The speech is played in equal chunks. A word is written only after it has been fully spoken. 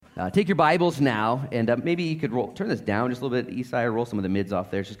Take your Bibles now, and maybe you could turn this down just a little bit, Esai, or roll some of the mids off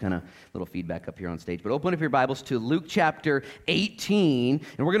there. It's just kind of a little feedback up here on stage. But open up your Bibles to Luke chapter 18,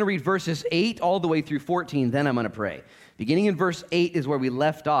 and we're going to read verses 8 all the way through 14, then I'm going to pray. Beginning in verse 8 is where we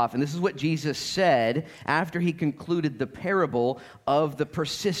left off, and this is what Jesus said after he concluded the parable of the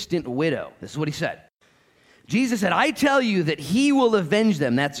persistent widow. This is what he said. Jesus said, "I tell you that he will avenge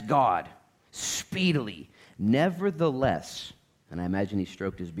them," that's God, "speedily. Nevertheless," and I imagine he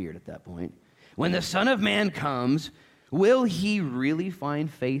stroked his beard at that point, "when the Son of Man comes, will he really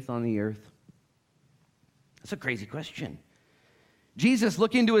find faith on the earth?" That's a crazy question. Jesus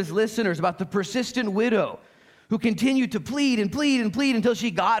looking to his listeners about the persistent widow who continued to plead and plead and plead until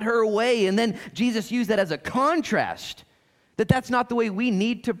she got her way. And then Jesus used that as a contrast, that that's not the way we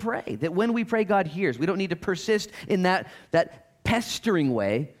need to pray. That when we pray, God hears. We don't need to persist in that pestering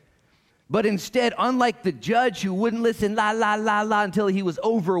way. But instead, unlike the judge who wouldn't listen, la, la, la, la, until he was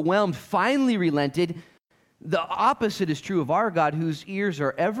overwhelmed, finally relented, the opposite is true of our God, whose ears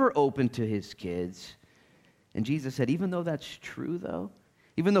are ever open to his kids. And Jesus said, even though that's true, though,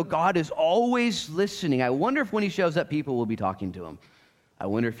 even though God is always listening, I wonder if when he shows up, people will be talking to him. I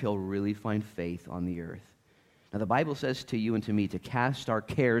wonder if he'll really find faith on the earth. Now, the Bible says to you and to me to cast our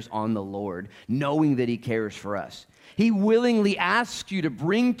cares on the Lord, knowing that he cares for us. He willingly asks you to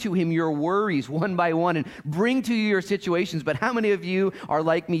bring to him your worries one by one and bring to you your situations. But how many of you are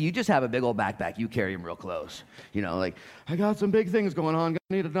like me? You just have a big old backpack. You carry them real close. You know, like, I got some big things going on.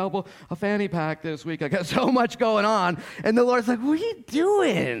 Gonna need a fanny pack this week. I got so much going on. And the Lord's like, what are you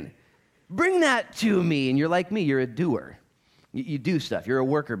doing? Bring that to me. And you're like me. You're a doer. You do stuff. You're a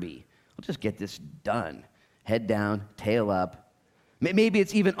worker bee. I'll just get this done. Head down, tail up. Maybe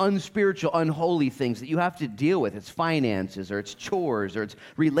it's even unspiritual, unholy things that you have to deal with. It's finances, or it's chores, or it's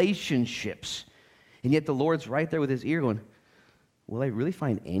relationships. And yet the Lord's right there with his ear going, will I really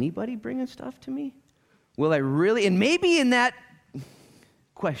find anybody bringing stuff to me? Will I really? And maybe in that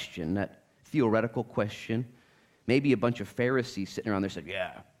question, that theoretical question, maybe a bunch of Pharisees sitting around there said,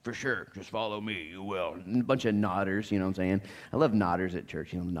 yeah, for sure, just follow me, you will. And a bunch of nodders, you know what I'm saying? I love nodders at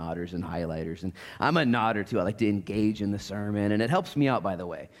church, nodders and highlighters. And I'm a nodder too. I like to engage in the sermon, and it helps me out, by the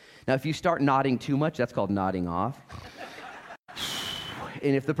way. Now, if you start nodding too much, that's called nodding off.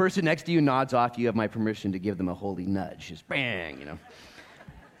 And if the person next to you nods off, you have my permission to give them a holy nudge. Just bang,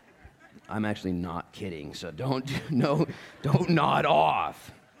 I'm actually not kidding, so don't nod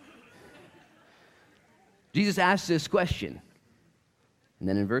off. Jesus asks this question. And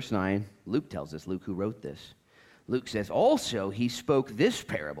then in verse 9, Luke tells us, Luke who wrote this. Luke says, also he spoke this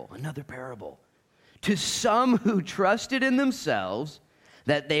parable, another parable, to some who trusted in themselves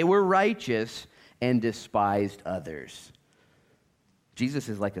that they were righteous and despised others. Jesus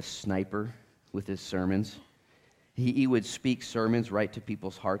is like a sniper with his sermons. He would speak sermons right to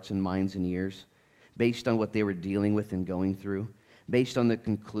people's hearts and minds and ears based on what they were dealing with and going through, based on the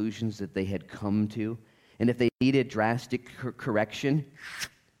conclusions that they had come to. And if they needed drastic correction,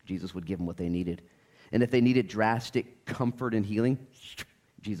 Jesus would give them what they needed. And if they needed drastic comfort and healing,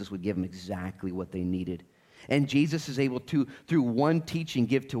 Jesus would give them exactly what they needed. And Jesus is able to, through one teaching,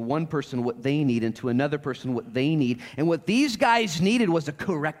 give to one person what they need and to another person what they need. And what these guys needed was a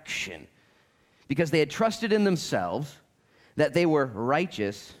correction, because they had trusted in themselves that they were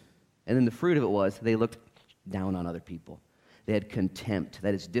righteous, and then the fruit of it was they looked down on other people. They had contempt,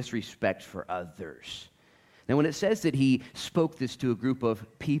 that is disrespect for others. Now, when it says that he spoke this to a group of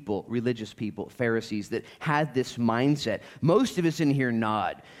people, religious people, Pharisees, that had this mindset, most of us in here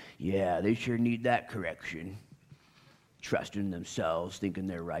nod. Yeah, they sure need that correction. Trusting in themselves, thinking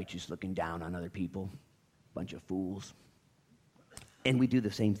they're righteous, looking down on other people. Bunch of fools. And we do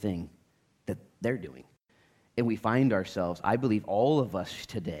the same thing that they're doing. And we find ourselves, I believe all of us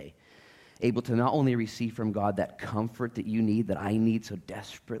today, able to not only receive from God that comfort that you need, that I need so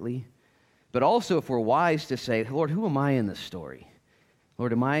desperately, but also, if we're wise, to say, Lord, who am I in this story?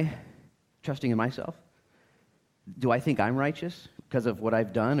 Lord, am I trusting in myself? Do I think I'm righteous because of what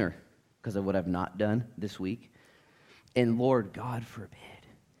I've done or because of what I've not done this week? And Lord, God forbid,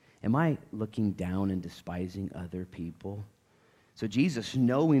 am I looking down and despising other people? So Jesus,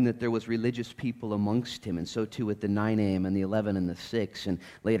 knowing that there was religious people amongst him, and so too at the 9 a.m. and the 11 and the 6, and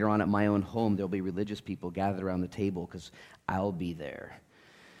later on at my own home, there'll be religious people gathered around the table because I'll be there.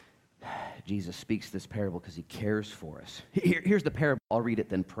 Jesus speaks this parable because he cares for us. Here's the parable. I'll read it,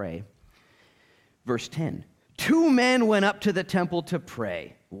 then pray. Verse 10. 2 men went up to the temple to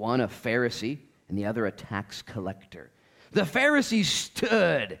pray, one a Pharisee and the other a tax collector. The Pharisee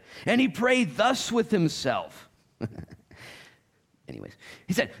stood, and he prayed thus with himself. Anyways,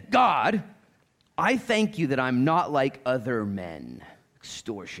 he said, God, I thank you that I'm not like other men,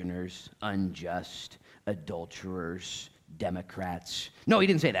 extortioners, unjust, adulterers, Democrats. No, he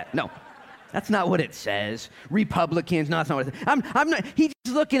didn't say that. No. That's not what it says. Republicans, no, that's not what it says. I'm not, he's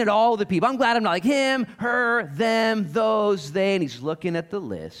looking at all the people. I'm glad I'm not like him, her, them, those, they, and he's looking at the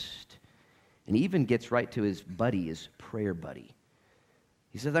list. And he even gets right to his buddy, his prayer buddy.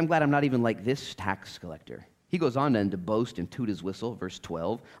 He says, I'm glad I'm not even like this tax collector. He goes on then to boast and toot his whistle, verse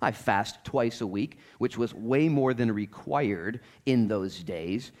 12. I fast twice a week, which was way more than required in those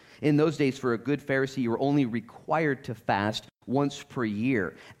days. In those days, for a good Pharisee, you were only required to fast once per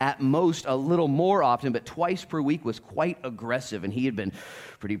year. At most, a little more often, but twice per week was quite aggressive, and he had been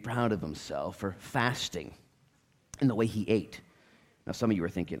pretty proud of himself for fasting and the way he ate. Now, some of you are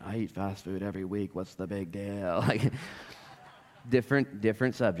thinking, I eat fast food every week. What's the big deal? Like,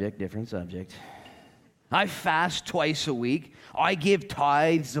 different subject. I fast twice a week. I give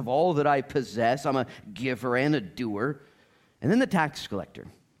tithes of all that I possess. I'm a giver and a doer. And then the tax collector,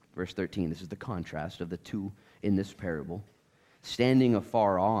 verse 13, this is the contrast of the two in this parable. Standing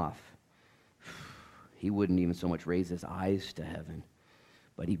afar off, he wouldn't even so much raise his eyes to heaven,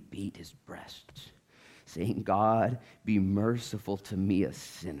 but he beat his breast, saying, God, be merciful to me, a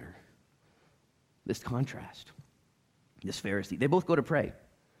sinner. This contrast, this Pharisee, they both go to pray.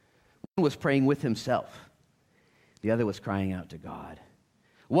 One was praying with himself. The other was crying out to God.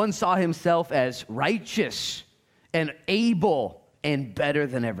 One saw himself as righteous and able and better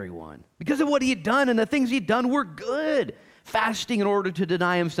than everyone because of what he had done, and the things he'd done were good. Fasting in order to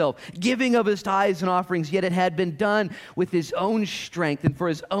deny himself, giving of his tithes and offerings, yet it had been done with his own strength and for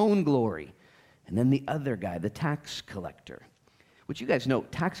his own glory. And then the other guy, the tax collector, which you guys know,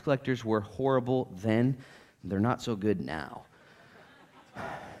 tax collectors were horrible then. They're not so good now.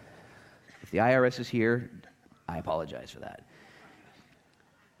 If the IRS is here, I apologize for that.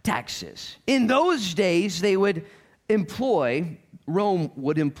 Taxes. In those days, Rome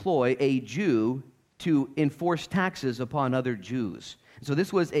would employ a Jew to enforce taxes upon other Jews. So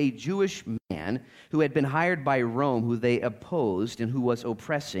this was a Jewish man who had been hired by Rome, who they opposed and who was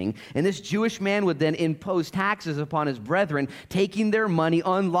oppressing. And this Jewish man would then impose taxes upon his brethren, taking their money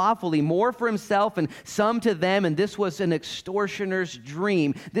unlawfully, more for himself and some to them. And this was an extortioner's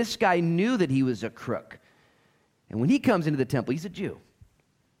dream. This guy knew that he was a crook. And when he comes into the temple, he's a Jew.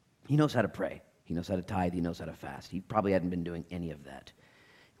 He knows how to pray. He knows how to tithe. He knows how to fast. He probably hadn't been doing any of that.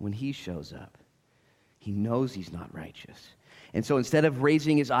 When he shows up, he knows he's not righteous. And so instead of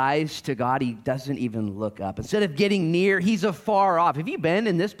raising his eyes to God, he doesn't even look up. Instead of getting near, he's afar off. Have you been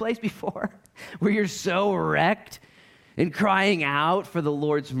in this place before where you're so wrecked and crying out for the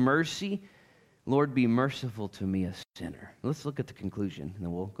Lord's mercy? Lord, be merciful to me, a sinner. Let's look at the conclusion, and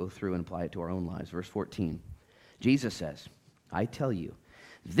then we'll go through and apply it to our own lives. Verse 14, Jesus says, I tell you,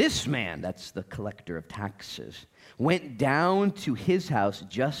 this man, that's the collector of taxes, went down to his house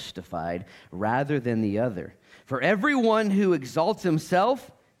justified rather than the other. For everyone who exalts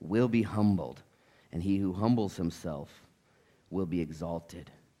himself will be humbled, and he who humbles himself will be exalted.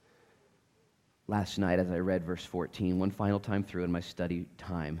 Last night, as I read verse 14, one final time through in my study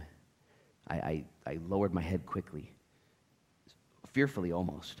time, I lowered my head quickly, fearfully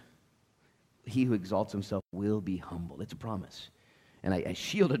almost. He who exalts himself will be humbled. It's a promise. And I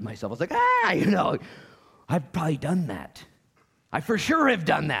shielded myself. I was like, I've probably done that. I for sure have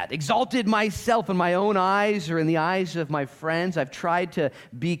done that. Exalted myself in my own eyes or in the eyes of my friends. I've tried to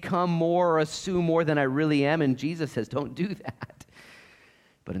become more or assume more than I really am. And Jesus says, don't do that.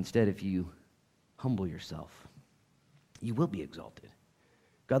 But instead, if you humble yourself, you will be exalted.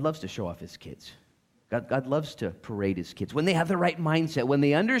 God loves to show off his kids. God loves to parade his kids when they have the right mindset, when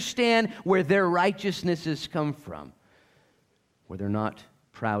they understand where their righteousnesses come from, where they're not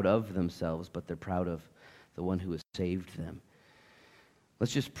proud of themselves, but they're proud of the one who has saved them.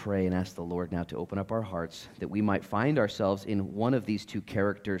 Let's just pray and ask the Lord now to open up our hearts that we might find ourselves in one of these two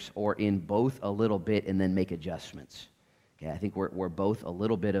characters or in both a little bit and then make adjustments. Okay, I think we're both a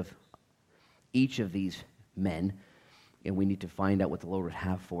little bit of each of these men, and we need to find out what the Lord would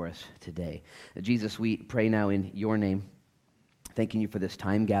have for us today. Jesus, we pray now in your name, thanking you for this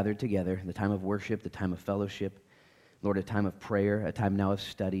time gathered together, the time of worship, the time of fellowship. Lord, a time of prayer, a time now of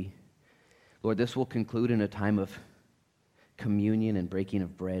study. Lord, this will conclude in a time of communion and breaking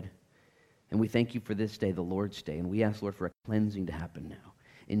of bread. And we thank you for this day, the Lord's Day. And we ask, Lord, for a cleansing to happen now.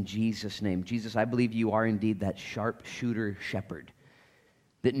 In Jesus' name. Jesus, I believe you are indeed that sharpshooter shepherd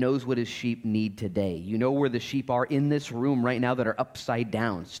that knows what his sheep need today. You know where the sheep are in this room right now that are upside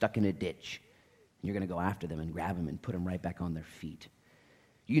down, stuck in a ditch. And you're going to go after them and grab them and put them right back on their feet.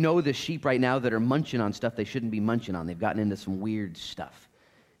 You know the sheep right now that are munching on stuff they shouldn't be munching on. They've gotten into some weird stuff.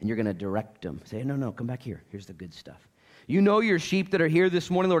 And you're going to direct them. Say, no, come back here. Here's the good stuff. You know your sheep that are here this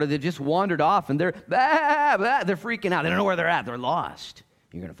morning, Lord, that just wandered off and they're freaking out. They don't know where they're at. They're lost.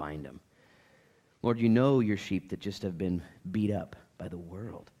 You're going to find them. Lord, you know your sheep that just have been beat up by the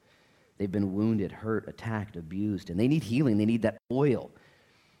world. They've been wounded, hurt, attacked, abused, and they need healing. They need that oil.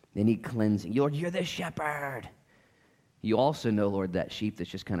 They need cleansing. Lord, you're the shepherd. You also know, Lord, that sheep that's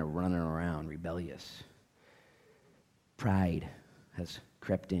just kind of running around, rebellious. Pride has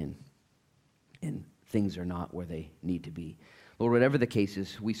crept in, and things are not where they need to be. Lord, whatever the case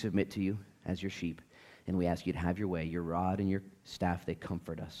is, we submit to you as your sheep, and we ask you to have your way. Your rod and your staff, they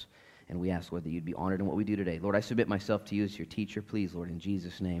comfort us. And we ask, Lord, that you'd be honored in what we do today. Lord, I submit myself to you as your teacher. Please, Lord, in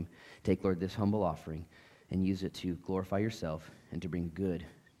Jesus' name, take, Lord, this humble offering and use it to glorify yourself and to bring good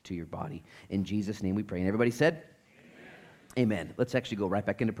to your body. In Jesus' name we pray. And everybody said? Amen. Let's actually go right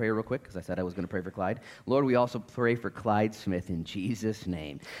back into prayer real quick, because I said I was going to pray for Clyde. Lord, we also pray for Clyde Smith in Jesus'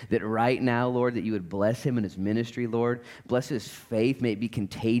 name, that right now, Lord, that you would bless him in his ministry, Lord. Bless his faith. May it be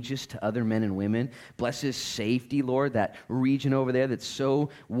contagious to other men and women. Bless his safety, Lord, that region over there that's so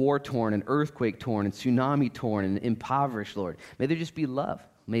war-torn and earthquake-torn and tsunami-torn and impoverished, Lord. May there just be love.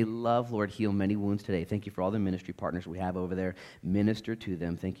 May love, Lord, heal many wounds today. Thank you for all the ministry partners we have over there. Minister to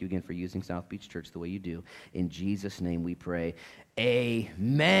them. Thank you again for using South Beach Church the way you do. In Jesus' name we pray.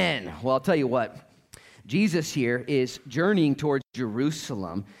 Amen. Well, I'll tell you what. Jesus here is journeying towards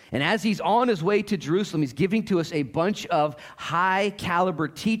Jerusalem, and as he's on his way to Jerusalem, he's giving to us a bunch of high-caliber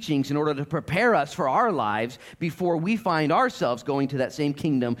teachings in order to prepare us for our lives before we find ourselves going to that same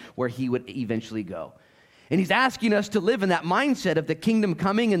kingdom where he would eventually go. And he's asking us to live in that mindset of the kingdom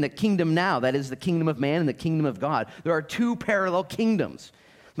coming and the kingdom now. That is the kingdom of man and the kingdom of God. There are two parallel kingdoms.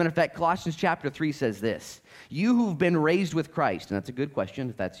 As a matter of fact, Colossians chapter 3 says this: you who've been raised with Christ, and that's a good question.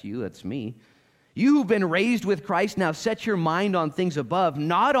 If that's you, that's me. You who've been raised with Christ, now set your mind on things above,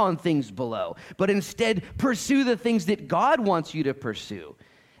 not on things below, but instead pursue the things that God wants you to pursue.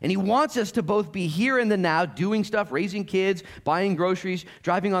 And he wants us to both be here in the now, doing stuff, raising kids, buying groceries,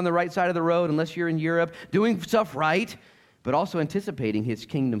 driving on the right side of the road, unless you're in Europe, doing stuff right, but also anticipating his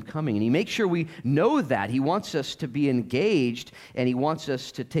kingdom coming. And he makes sure we know that. He wants us to be engaged, and he wants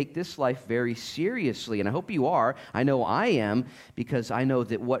us to take this life very seriously. And I hope you are. I know I am, because I know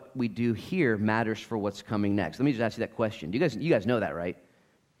that what we do here matters for what's coming next. Let me just ask you that question. You guys know that, right?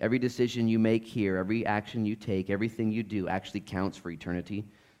 Every decision you make here, every action you take, everything you do actually counts for eternity.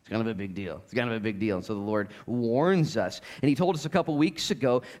 It's kind of a big deal. It's kind of a big deal. And so the Lord warns us. And he told us a couple weeks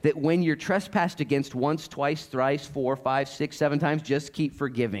ago that when you're trespassed against once, twice, thrice, 4, 5, 6, 7 times, just keep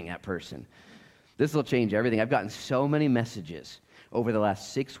forgiving that person. This will change everything. I've gotten so many messages over the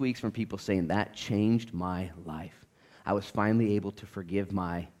last 6 weeks from people saying, that changed my life. I was finally able to forgive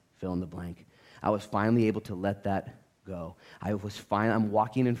my fill in the blank. I was finally able to let that go. I'm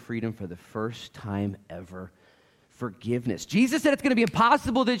walking in freedom for the first time ever. Forgiveness. Jesus said it's going to be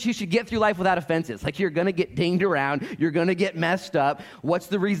impossible that you should get through life without offenses. Like, you're going to get dinged around. You're going to get messed up. What's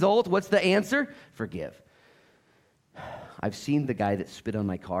the result? What's the answer? Forgive. I've seen the guy that spit on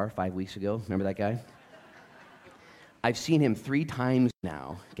my car 5 weeks ago. Remember that guy? I've seen him 3 times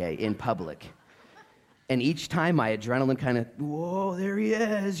now, okay, in public. And each time my adrenaline kind of, whoa, there he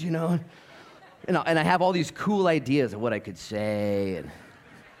is, you know. And I have all these cool ideas of what I could say, and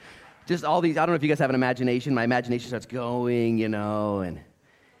just all these. I don't know if you guys have an imagination. My imagination starts going, you know, and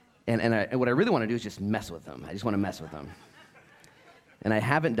what I really want to do is just mess with them. I just want to mess with them. And I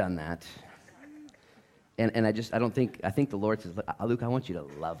haven't done that. And I think the Lord says, Luke, I want you to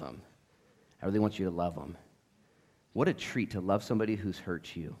love them. I really want you to love them. What a treat to love somebody who's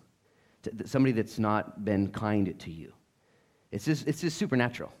hurt you, somebody that's not been kind to you. It's just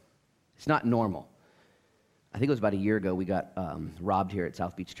supernatural. It's not normal. I think it was about a year ago we got robbed here at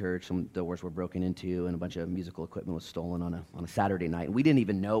South Beach Church. Some doors were broken into and a bunch of musical equipment was stolen on a Saturday night. And we didn't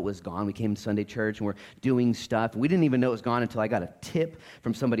even know it was gone. We came to Sunday church and we're doing stuff. We didn't even know it was gone until I got a tip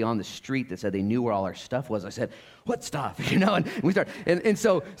from somebody on the street that said they knew where all our stuff was. I said, what stuff? You know, and we started. And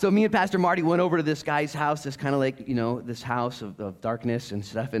so me and Pastor Marty went over to this guy's house, this kind of like, you know, this house of darkness and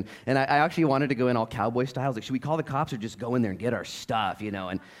stuff. And I actually wanted to go in all cowboy style. I was like, should we call the cops or just go in there and get our stuff, you know?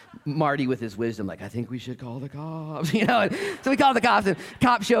 And Marty with his wisdom, like, I think we should call the cops, you know? And so we called the cops, and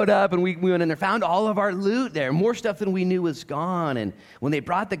cops showed up, and we went in there, found all of our loot there, more stuff than we knew was gone. And when they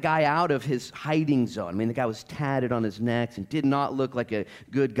brought the guy out of his hiding zone, I mean, the guy was tatted on his neck and did not look like a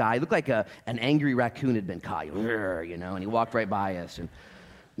good guy. He looked like an angry raccoon had been caught, you know, and he walked right by us, and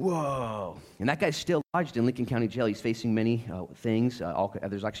whoa. And that guy's still lodged in Lincoln County Jail. He's facing many things.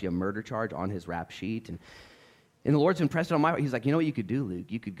 There's actually a murder charge on his rap sheet. And the Lord's impressed it on my heart. He's like, you know what you could do, Luke?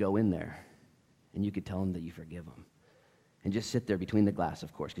 You could go in there, and you could tell him that you forgive him. And just sit there between the glass,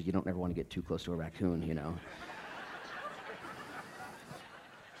 of course, because you don't ever want to get too close to a raccoon, you know.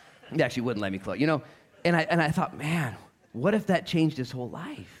 Yeah, she wouldn't let me close. And I thought, man, what if that changed his whole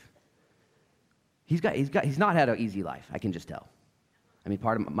life? He's not had an easy life. I can just tell. I mean,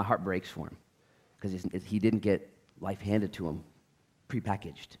 part of my heart breaks for him because he didn't get life handed to him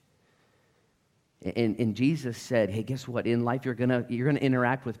prepackaged. And Jesus said, hey, guess what? In life, you're gonna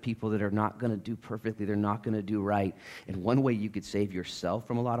interact with people that are not gonna do perfectly. They're not gonna do right. And one way you could save yourself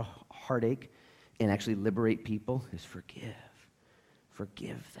from a lot of heartache and actually liberate people is forgive.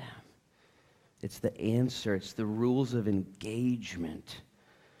 Forgive them. It's the answer. It's the rules of engagement.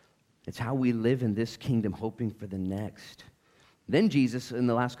 It's how we live in this kingdom, hoping for the next. Then Jesus, in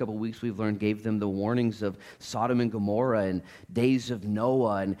the last couple of weeks, we've learned, gave them the warnings of Sodom and Gomorrah and days of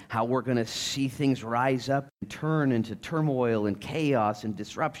Noah and how we're going to see things rise up and turn into turmoil and chaos and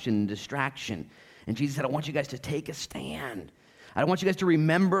disruption and distraction. And Jesus said, I want you guys to take a stand. I want you guys to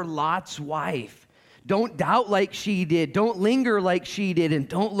remember Lot's wife. Don't doubt like she did. Don't linger like she did. And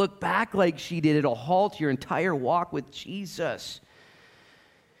don't look back like she did. It'll halt your entire walk with Jesus.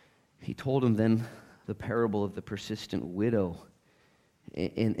 He told him then the parable of the persistent widow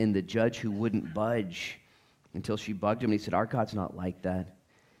and the judge who wouldn't budge until she bugged him. And he said, our God's not like that.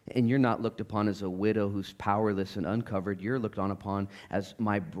 And you're not looked upon as a widow who's powerless and uncovered. You're looked on upon as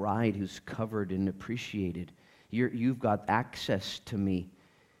my bride who's covered and appreciated. You've got access to me.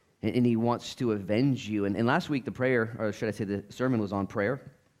 And he wants to avenge you. And last week the prayer, or should I say the sermon, was on prayer.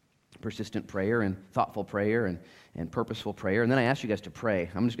 Persistent prayer and thoughtful prayer and purposeful prayer. And then I asked you guys to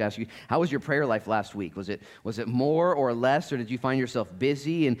pray. I'm just going to ask you, how was your prayer life last week? Was it more or less, or did you find yourself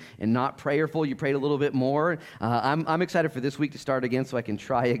busy and not prayerful? You prayed a little bit more. I'm excited for this week to start again so I can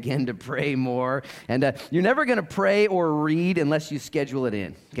try again to pray more. And you're never going to pray or read unless you schedule it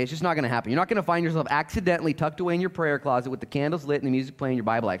in. Okay, it's just not going to happen. You're not going to find yourself accidentally tucked away in your prayer closet with the candles lit and the music playing, your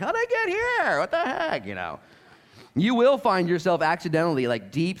Bible like, how'd I get here? What the heck, You will find yourself accidentally,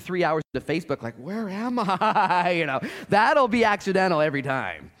 like deep 3 hours into Facebook, like, where am I? That'll be accidental every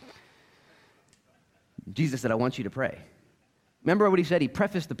time. Jesus said, I want you to pray. Remember what he said? He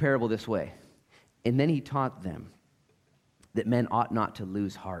prefaced the parable this way. And then he taught them that men ought not to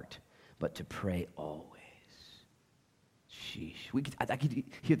lose heart, but to pray always. Sheesh. I could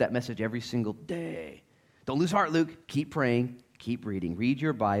hear that message every single day. Don't lose heart, Luke. Keep praying. Keep reading. Read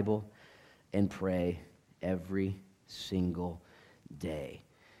your Bible and pray every single day.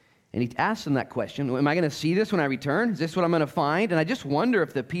 And he asked them that question, am I going to see this when I return? Is this what I'm going to find? And I just wonder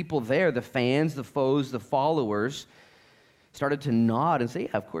if the people there, the fans, the foes, the followers, started to nod and say,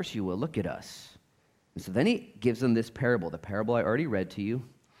 yeah, of course you will. Look at us. And so then he gives them this parable, the parable I already read to you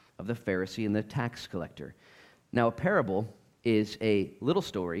of the Pharisee and the tax collector. Now, a parable is a little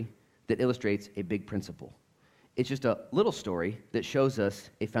story that illustrates a big principle. It's just a little story that shows us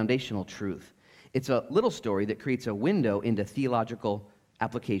a foundational truth. It's a little story that creates a window into theological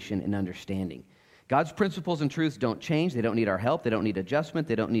application and understanding. God's principles and truths don't change. They don't need our help. They don't need adjustment.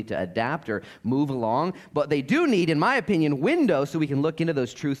 They don't need to adapt or move along. But they do need, in my opinion, windows so we can look into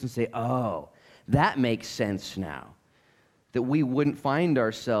those truths and say, oh, that makes sense now. That we wouldn't find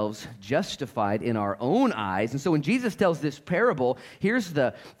ourselves justified in our own eyes. And so when Jesus tells this parable, here's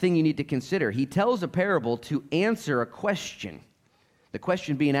the thing you need to consider. He tells a parable to answer a question. The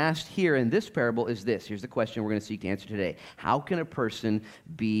question being asked here in this parable is this. Here's the question we're going to seek to answer today. How can a person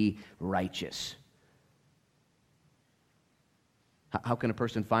be righteous? How can a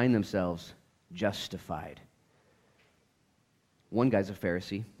person find themselves justified? One guy's a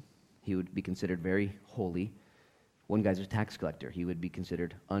Pharisee. He would be considered very holy. One guy's a tax collector. He would be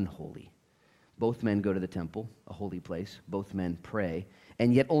considered unholy. Both men go to the temple, a holy place. Both men pray.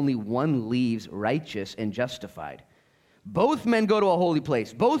 And yet only one leaves righteous and justified. Both men go to a holy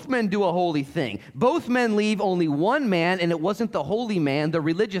place. Both men do a holy thing. Both men leave only one man, and it wasn't the holy man, the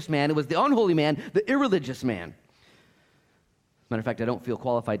religious man. It was the unholy man, the irreligious man. As a matter of fact, I don't feel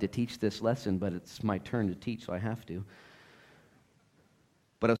qualified to teach this lesson, but it's my turn to teach, so I have to.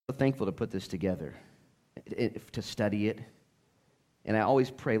 But I'm so thankful to put this together, to study it. And I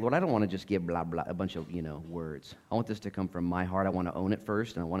always pray, Lord, I don't want to just give blah, blah, a bunch of, words. I want this to come from my heart. I want to own it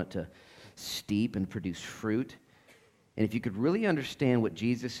first, and I want it to steep and produce fruit. And if you could really understand what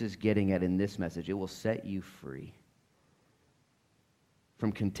Jesus is getting at in this message, it will set you free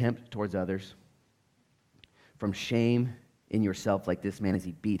from contempt towards others, from shame in yourself like this man as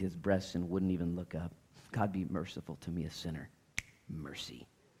he beat his breasts and wouldn't even look up. God, be merciful to me, a sinner. Mercy.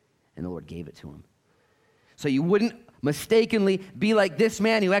 And the Lord gave it to him. So you wouldn't mistakenly be like this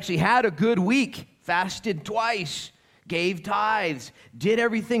man who actually had a good week, fasted twice, gave tithes, did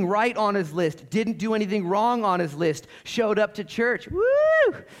everything right on his list, didn't do anything wrong on his list, showed up to church.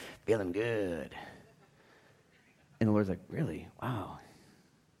 Woo! Feeling good. And the Lord's like, really? Wow.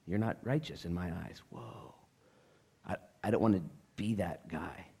 You're not righteous in my eyes. Whoa. I don't want to be that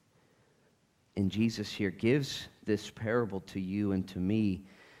guy. And Jesus here gives this parable to you and to me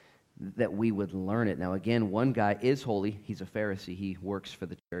that we would learn it. Now, again, one guy is holy. He's a Pharisee. He works for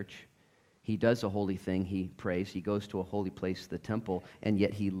the church. He does a holy thing. He prays. He goes to a holy place, the temple, and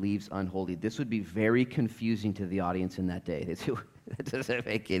yet he leaves unholy. This would be very confusing to the audience in that day. That doesn't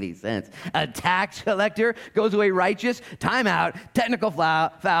make any sense. A tax collector goes away righteous, timeout, technical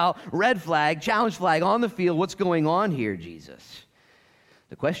foul, red flag, challenge flag on the field. What's going on here, Jesus?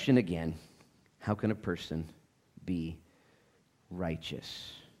 The question again, how can a person be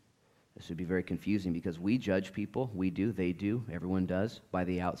righteous? This would be very confusing because we judge people. We do, they do, everyone does, by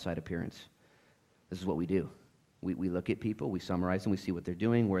the outside appearance. This is what we do. We look at people, we summarize them, we see what they're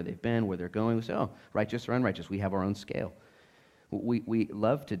doing, where they've been, where they're going. We say, oh, righteous or unrighteous. We have our own scale. We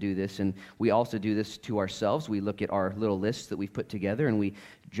love to do this, and we also do this to ourselves. We look at our little lists that we've put together, and we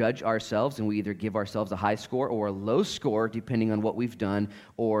judge ourselves, and we either give ourselves a high score or a low score, depending on what we've done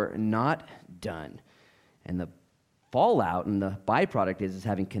or not done. And the fallout and the byproduct is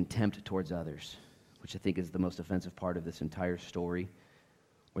having contempt towards others, which I think is the most offensive part of this entire story,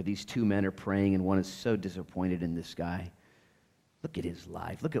 where these two men are praying, and one is so disappointed in this guy. Look at his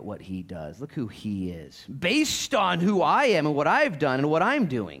life. Look at what he does. Look who he is. Based on who I am and what I've done and what I'm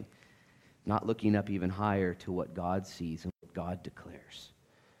doing. Not looking up even higher to what God sees and what God declares.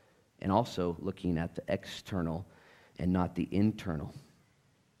 And also looking at the external and not the internal.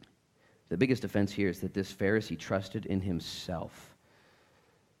 The biggest offense here is that this Pharisee trusted in himself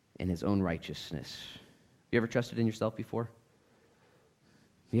and his own righteousness. You ever trusted in yourself before?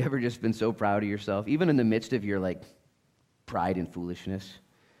 You ever just been so proud of yourself, even in the midst of your pride and foolishness?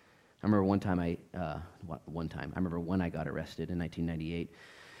 I remember one time I remember when I got arrested in 1998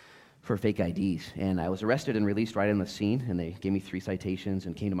 for fake IDs, and I was arrested and released right on the scene, and they gave me 3 citations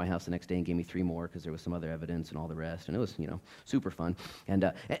and came to my house the nenext day and gave me 3 more because there was some other evidence and all the rest, and it was, super fun.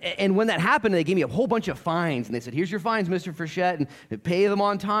 And when that happened, they gave me a whole bunch of fines, and they said, here's your fines, Mr. Frechette, and pay them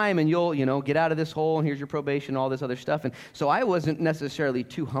on time, and you'll, get out of this hole, and here's your probation and all this other stuff. And so I wasn't necessarily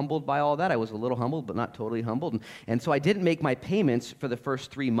too humbled by all that. I was a little humbled, but not totally humbled. And so I didn't make my payments for the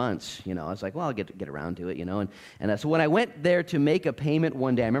first 3 months. I was like, well, I'll get around to it, And so when I went there to make a payment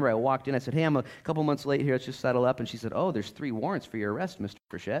one day, I remember I walked in, I said, hey, I'm a couple months late here, let's just settle up. And she said, oh, there's 3 warrants for your arrest, Mr.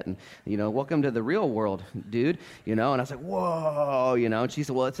 Frechette, and, welcome to the real world, dude, and I was like, whoa, and she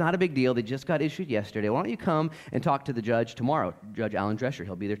said, well, it's not a big deal, they just got issued yesterday, why don't you come and talk to the judge tomorrow, Judge Alan Drescher,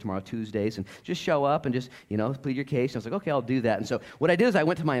 he'll be there tomorrow, Tuesdays, and just show up and just, plead your case. And I was like, okay, I'll do that. And so what I did is I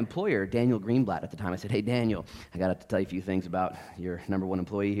went to my employer, Daniel Greenblatt at the time. I said, hey, Daniel, I got to tell you a few things about your number 1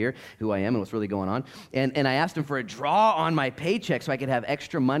 employee here, who I am and what's really going on, and I asked him for a draw on my paycheck so I could have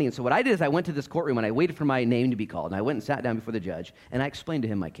extra money. And so what I did is I went to this courtroom and I waited for my name to be called, and I went and sat down before the judge, and I explained to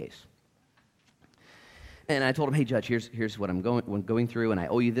him my case. And I told him, hey, Judge, here's what I'm going through, and I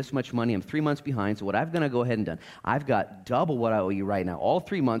owe you this much money. I'm 3 months behind, so what I'm going to go ahead and done, I've got double what I owe you right now, all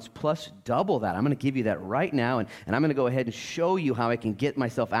 3 months plus double that. I'm going to give you that right now, and I'm going to go ahead and show you how I can get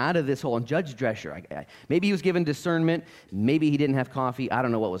myself out of this hole. And Judge Drescher, maybe he was given discernment, maybe he didn't have coffee, I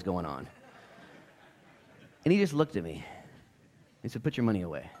don't know what was going on. And he just looked at me. He said, put your money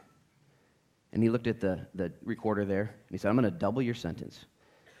away. And he looked at the recorder there, and he said, I'm going to double your sentence.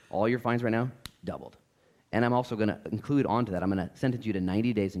 All your fines right now, doubled. And I'm also going to include onto that, I'm going to sentence you to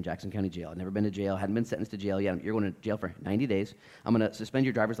 90 days in Jackson County Jail. I've never been to jail, hadn't been sentenced to jail yet. You're going to jail for 90 days. I'm going to suspend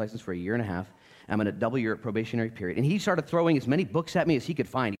your driver's license for 1.5 years. I'm going to double your probationary period. And he started throwing as many books at me as he could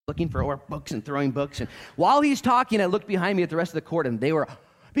find. He's looking for books and throwing books. And while he's talking, I looked behind me at the rest of the court, and they were,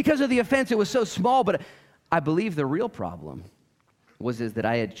 because of the offense, it was so small, but I believe the real problem was that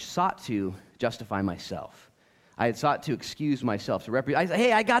I had sought to justify myself. I had sought to excuse myself, I said,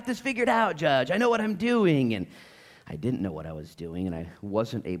 hey, I got this figured out, Judge. I know what I'm doing. And I didn't know what I was doing, and I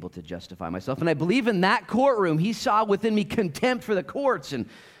wasn't able to justify myself. And I believe in that courtroom, he saw within me contempt for the courts and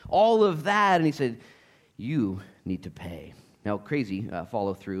all of that. And he said, you need to pay. Now, crazy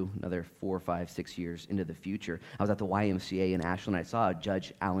follow through another 4, 5, 6 years into the future. I was at the YMCA in Ashland. I saw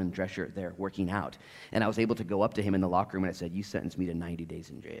Judge Alan Drescher there working out. And I was able to go up to him in the locker room, and I said, you sentenced me to 90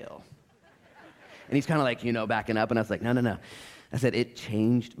 days in jail. And he's kind of like, backing up. And I was like, no. I said, it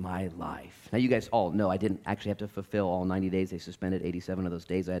changed my life. Now, you guys all know I didn't actually have to fulfill all 90 days. They suspended 87 of those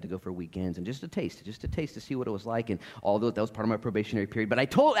days. I had to go for weekends and just a taste to see what it was like. And although that was part of my probationary period. But I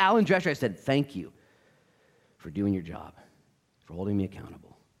told Alan Drescher, I said, thank you for doing your job, for holding me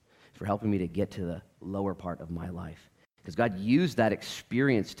accountable, for helping me to get to the lower part of my life. Because God used that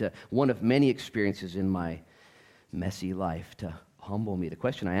experience to one of many experiences in my messy life to humble me. The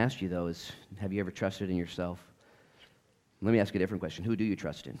question I asked you, though, is have you ever trusted in yourself? Let me ask you a different question. Who do you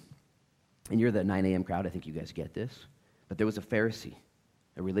trust in? And you're the 9 a.m. crowd. I think you guys get this. But there was a Pharisee,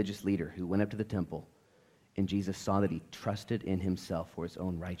 a religious leader, who went up to the temple, and Jesus saw that he trusted in himself for his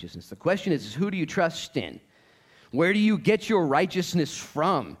own righteousness. The question is, who do you trust in? Where do you get your righteousness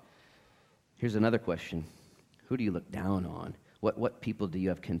from? Here's another question. Who do you look down on? What people do you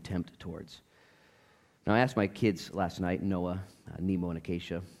have contempt towards? Now, I asked my kids last night, Noah, Nemo, and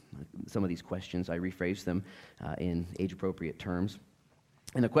Acacia, some of these questions. I rephrased them in age-appropriate terms.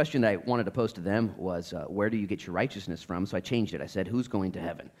 And the question that I wanted to pose to them was, where do you get your righteousness from? So I changed it. I said, who's going to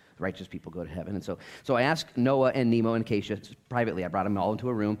heaven? Righteous people go to heaven. And so I asked Noah and Nemo and Acacia privately. I brought them all into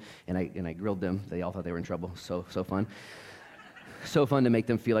a room, and I grilled them. They all thought they were in trouble. So fun. So fun to make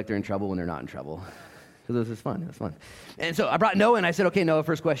them feel like they're in trouble when they're not in trouble. Because this is fun. It was fun. And so I brought Noah, and I said, okay, Noah,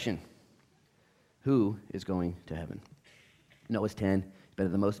 first question. Who is going to heaven? Noah's 10. He's been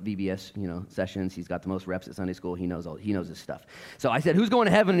to the most VBS, sessions. He's got the most reps at Sunday school. He knows his stuff. So I said, who's going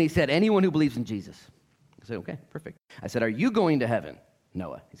to heaven? And he said, anyone who believes in Jesus. I said, okay, perfect. I said, are you going to heaven,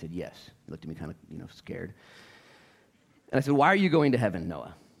 Noah? He said, yes. He looked at me kind of, scared. And I said, why are you going to heaven,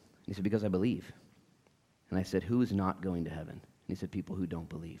 Noah? He said, because I believe. And I said, who is not going to heaven? And he said, people who don't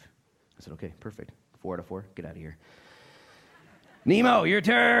believe. I said, okay, perfect. 4 out of 4. Get out of here. Nemo, your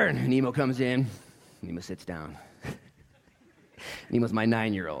turn. Nemo comes in. Nemo sits down. Nemo's my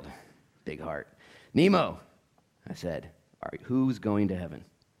 9-year-old. Big heart. Nemo, I said, all right, who's going to heaven? And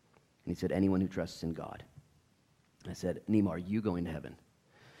he said, anyone who trusts in God. I said, Nemo, are you going to heaven?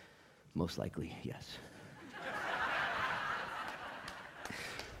 Most likely, yes.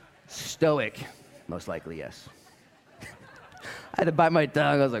 Stoic, most likely, yes. I had to bite my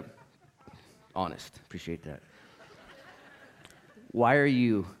tongue. I was like, honest. Appreciate that. Why are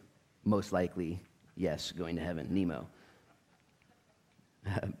you most likely, yes, going to heaven, Nemo?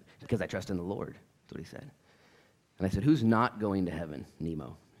 Because I trust in the Lord. That's what he said. And I said, who's not going to heaven,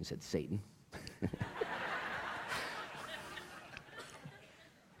 Nemo? He said, Satan.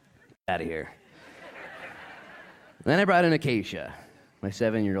 Out of here. Then I brought in Acacia, my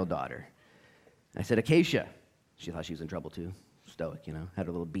 7-year-old daughter. I said, Acacia. She thought she was in trouble too. Stoic, had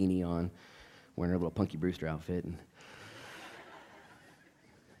her little beanie on, wearing her little Punky Brewster outfit. And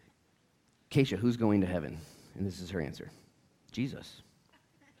Acacia, who's going to heaven? And this is her answer. Jesus.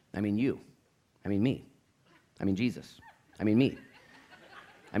 I mean you. I mean me. I mean Jesus. I mean me.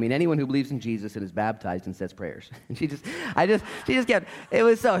 I mean anyone who believes in Jesus and is baptized and says prayers. And she just kept, it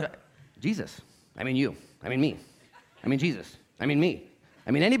was so, Jesus. I mean you. I mean me. I mean Jesus. I mean me.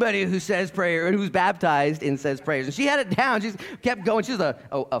 I mean anybody who says prayer and who's baptized and says prayers. And she had it down. She kept going. She's a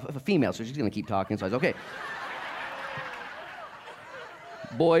female, so she's going to keep talking. So I was okay.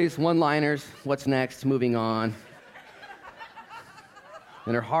 Boys, one-liners, what's next? Moving on.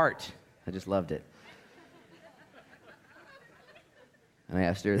 And her heart, I just loved it. And I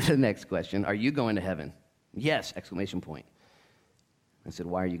asked her the next question, are you going to heaven? Yes, exclamation point. I said,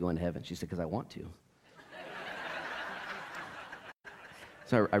 why are you going to heaven? She said, because I want to.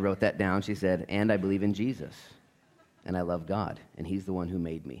 So I wrote that down. She said, and I believe in Jesus, and I love God, and he's the one who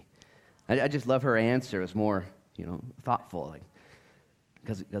made me. I just love her answer. It was more, thoughtful, like,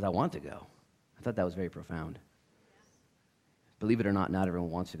 because I want to go. I thought that was very profound. Believe it or not everyone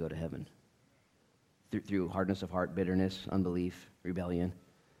wants to go to heaven. Through hardness of heart, bitterness, unbelief, rebellion.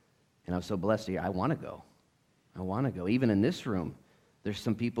 And I was so blessed to hear, I want to go. I want to go. Even in this room, there's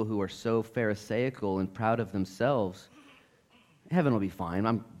some people who are so pharisaical and proud of themselves. Heaven will be fine.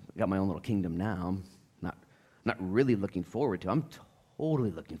 I've got my own little kingdom now. I'm not really looking forward to it. I'm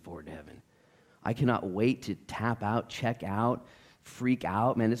totally looking forward to heaven. I cannot wait to tap out, check out, freak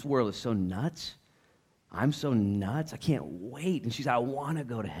out. Man, this world is so nuts. I'm so nuts. I can't wait. And she said, I want to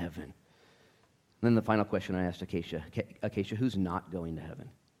go to heaven. And then the final question I asked Acacia, who's not going to heaven?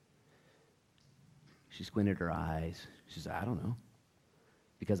 She squinted her eyes. She said, I don't know.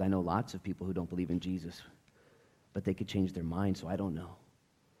 Because I know lots of people who don't believe in Jesus, but they could change their mind, so I don't know.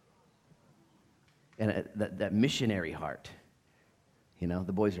 And that missionary heart,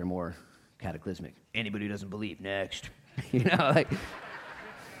 the boys are more cataclysmic. Anybody who doesn't believe, next. Like,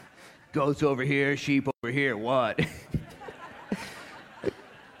 goats over here, sheep over here, what?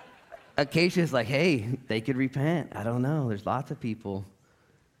 Acacia's like, hey, they could repent. I don't know. There's lots of people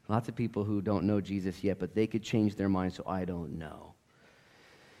who don't know Jesus yet, but they could change their mind, so I don't know.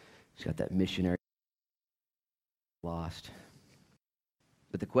 She's got that missionary lost.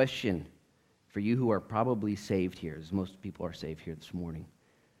 But the question for you who are probably saved here, as most people are saved here this morning,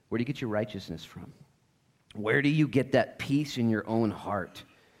 where do you get your righteousness from? Where do you get that peace in your own heart?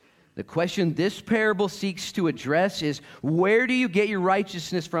 The question this parable seeks to address is, where do you get your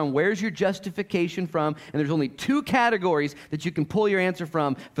righteousness from? Where's your justification from? And there's only two categories that you can pull your answer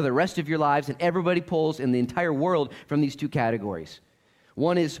from for the rest of your lives, and everybody pulls in the entire world from these two categories.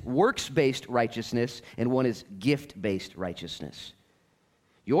 One is works-based righteousness, and one is gift-based righteousness.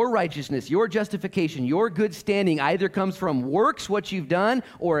 Your righteousness, your justification, your good standing either comes from works, what you've done,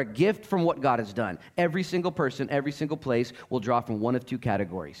 or a gift from what God has done. Every single person, every single place will draw from one of two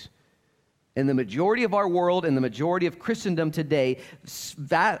categories. And the majority of our world and the majority of Christendom today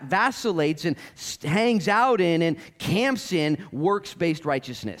vacillates and hangs out in and camps in works-based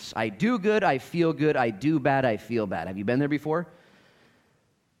righteousness. I do good, I feel good. I do bad, I feel bad. Have you been there before?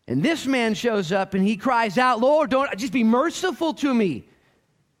 And this man shows up and he cries out, Lord, don't just be merciful to me.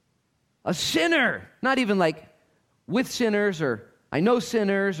 A sinner, not even like with sinners or I know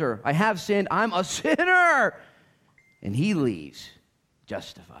sinners or I have sinned. I'm a sinner. And he leaves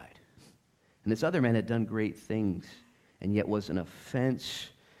justified. And this other man had done great things and yet was an offense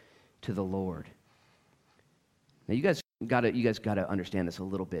to the Lord. Now you guys got to understand this a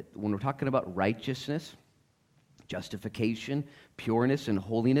little bit. When we're talking about righteousness, justification, pureness, and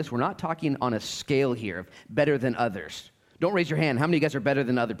holiness, we're not talking on a scale here of better than others. Don't raise your hand. How many of you guys are better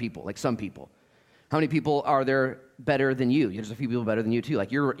than other people, like some people? How many people are there better than you? There's a few people better than you too.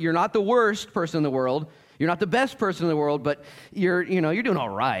 Like you're not the worst person in the world. You're not the best person in the world, but you're doing all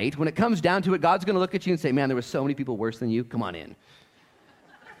right. When it comes down to it, God's going to look at you and say, man, there were so many people worse than you. Come on in.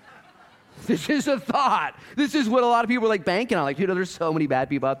 This is a thought. This is what a lot of people are like banking on. Like, there's so many bad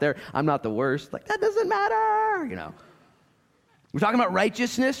people out there. I'm not the worst. Like, that doesn't matter, We're talking about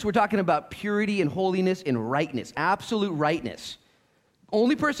righteousness. We're talking about purity and holiness and rightness, absolute rightness.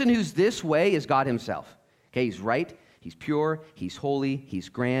 Only person who's this way is God himself. Okay, he's right, he's pure, he's holy, he's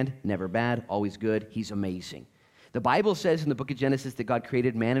grand, never bad, always good, he's amazing. The Bible says in the book of Genesis that God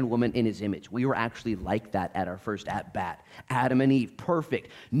created man and woman in his image. We were actually like that at our first at-bat. Adam and Eve,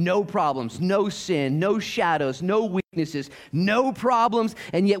 perfect. No problems, no sin, no shadows, no weaknesses, no problems.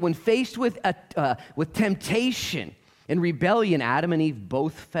 And yet when faced with temptation and rebellion, Adam and Eve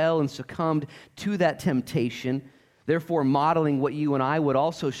both fell and succumbed to that temptation, therefore modeling what you and I would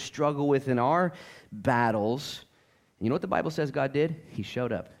also struggle with in our battles. And you know what the Bible says God did? He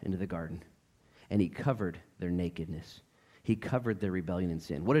showed up into the garden, and he covered their nakedness. He covered their rebellion and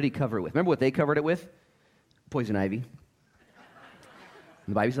sin. What did he cover it with? Remember what they covered it with? Poison ivy. And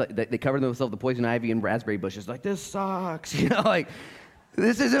the Bible says they covered themselves with the poison ivy and raspberry bushes. Like, this sucks.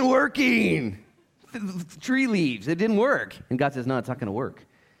 This isn't working. Tree leaves. It didn't work. And God says, no, it's not going to work.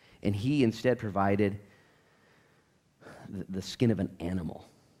 And he instead provided the skin of an animal.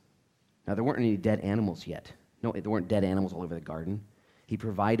 Now, there weren't any dead animals yet. No, there weren't dead animals all over the garden. He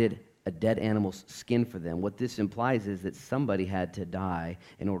provided a dead animal's skin for them. What this implies is that somebody had to die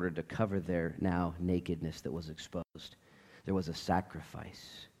in order to cover their now nakedness that was exposed. There was a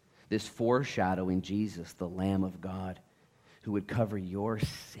sacrifice. This foreshadowing Jesus, the Lamb of God, who would cover your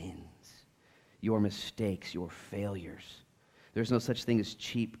sins, your mistakes, your failures. There's no such thing as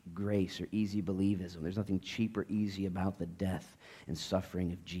cheap grace or easy believism. There's nothing cheap or easy about the death and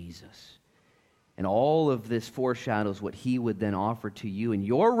suffering of Jesus. And all of this foreshadows what he would then offer to you. And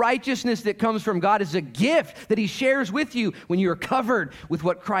your righteousness that comes from God is a gift that he shares with you when you are covered with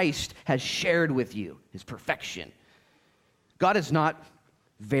what Christ has shared with you, his perfection. God has not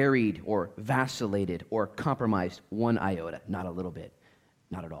varied or vacillated or compromised one iota, not a little bit,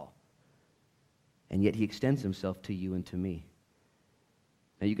 not at all. And yet he extends himself to you and to me.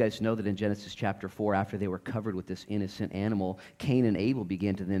 Now, you guys know that in Genesis chapter 4, after they were covered with this innocent animal, Cain and Abel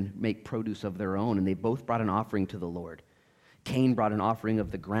began to then make produce of their own, and they both brought an offering to the Lord. Cain brought an offering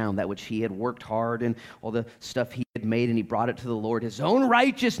of the ground, that which he had worked hard and all the stuff he had made, and he brought it to the Lord, his own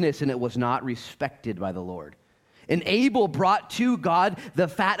righteousness, and it was not respected by the Lord. And Abel brought to God the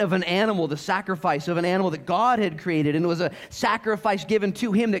fat of an animal, the sacrifice of an animal that God had created, and it was a sacrifice given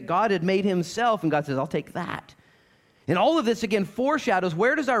to him that God had made himself, and God says, I'll take that. And all of this, again, foreshadows,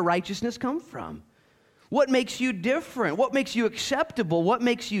 where does our righteousness come from? What makes you different? What makes you acceptable? What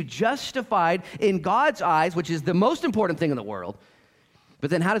makes you justified in God's eyes, which is the most important thing in the world? But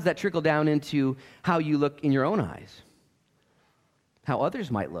then how does that trickle down into how you look in your own eyes? How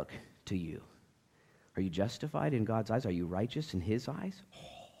others might look to you? Are you justified in God's eyes? Are you righteous in his eyes?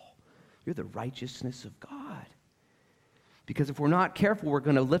 Oh, you're the righteousness of God. Because if we're not careful, we're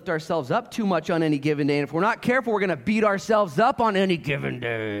going to lift ourselves up too much on any given day. And if we're not careful, we're going to beat ourselves up on any given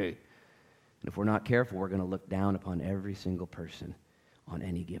day. And if we're not careful, we're going to look down upon every single person on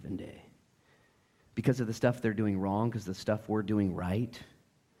any given day. Because of the stuff they're doing wrong, because of the stuff we're doing right.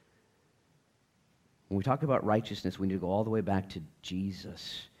 When we talk about righteousness, we need to go all the way back to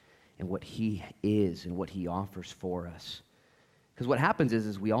Jesus and what he is and what he offers for us. Because what happens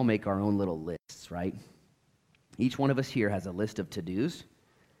is we all make our own little lists, right? Each one of us here has a list of to-dos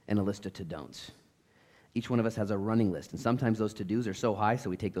and a list of to-don'ts. Each one of us has a running list, and sometimes those to-dos are so high, so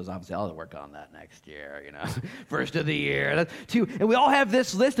we take those off and say, I'll work on that next year, first of the year. That's two. And we all have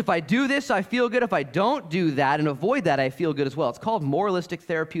this list. If I do this, I feel good. If I don't do that and avoid that, I feel good as well. It's called moralistic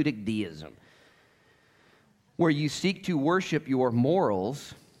therapeutic deism, where you seek to worship your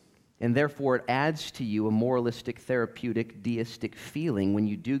morals, and therefore it adds to you a moralistic, therapeutic, deistic feeling. When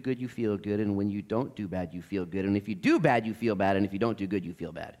you do good, you feel good, and when you don't do bad, you feel good. And if you do bad, you feel bad, and if you don't do good, you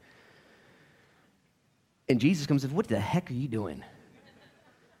feel bad. And Jesus comes and says, what the heck are you doing?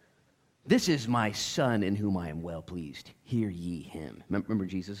 This is my son in whom I am well pleased. Hear ye him. Remember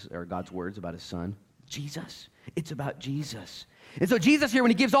Jesus, or God's words about his son? Jesus. It's about Jesus. And so Jesus here,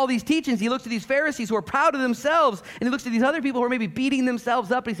 when he gives all these teachings, he looks at these Pharisees who are proud of themselves, and he looks at these other people who are maybe beating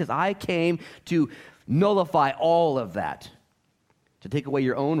themselves up, and he says, I came to nullify all of that, to take away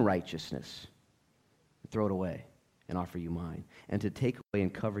your own righteousness, throw it away, and offer you mine, and to take away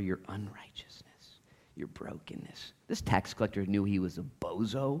and cover your unrighteousness, your brokenness. This tax collector knew he was a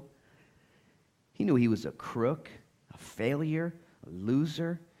bozo. He knew he was a crook, a failure, a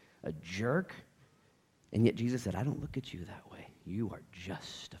loser, a jerk. And yet Jesus said, I don't look at you that way. You are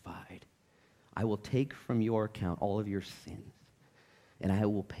justified. I will take from your account all of your sins, and I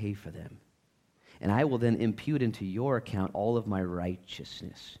will pay for them. And I will then impute into your account all of my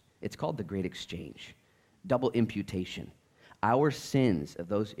righteousness. It's called the Great Exchange, double imputation. Our sins, of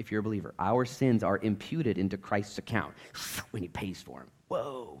those, if you're a believer, our sins are imputed into Christ's account when he pays for them.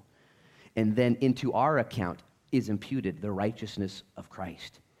 Whoa. And then into our account is imputed the righteousness of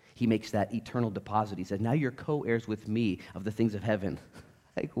Christ. He makes that eternal deposit. He says, now you're co-heirs with me of the things of heaven.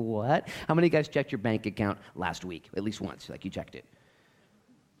 Like, what? How many of you guys checked your bank account last week? At least once, like you checked it.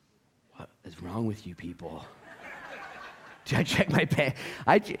 What is wrong with you people? I check my bank.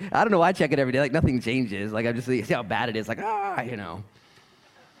 I don't know why I check it every day. Like, nothing changes. Like, I just see how bad it is. Like, And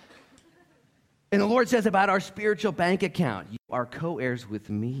the Lord says about our spiritual bank account, you are co-heirs with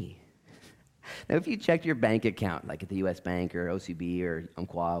me. Now, if you checked your bank account, like at the U.S. Bank or OCB or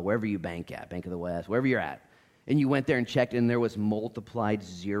Umpqua, wherever you bank at, Bank of the West, wherever you're at, and you went there and checked and there was multiplied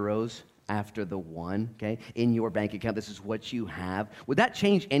zeros after the one, okay, in your bank account, this is what you have, would that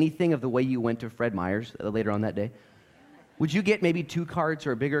change anything of the way you went to Fred Meyer's later on that day? Would you get maybe 2 cards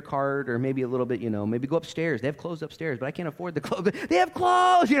or a bigger card or maybe a little bit, maybe go upstairs? They have clothes upstairs, but I can't afford the clothes. They have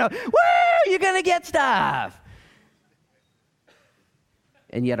clothes, woo, you're going to get stuff.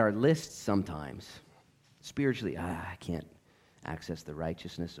 And yet our lists sometimes, spiritually, I can't access the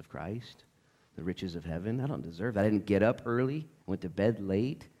righteousness of Christ, the riches of heaven. I don't deserve that. I didn't get up early, went to bed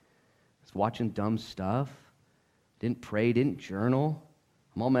late, was watching dumb stuff, didn't pray, didn't journal.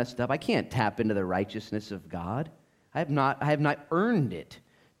 I'm all messed up. I can't tap into the righteousness of God. I have not earned it.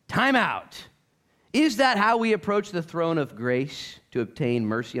 Time out. Is that how we approach the throne of grace to obtain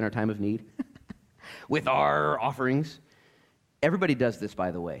mercy in our time of need? With our offerings? Everybody does this, by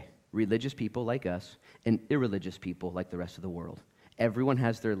the way. Religious people like us and irreligious people like the rest of the world. Everyone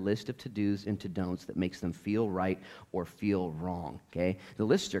has their list of to-dos and to-don'ts that makes them feel right or feel wrong, okay? The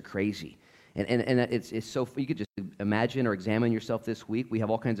lists are crazy. And it's so, you could just imagine or examine yourself this week. We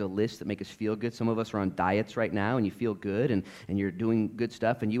have all kinds of lists that make us feel good. Some of us are on diets right now, and you feel good, and you're doing good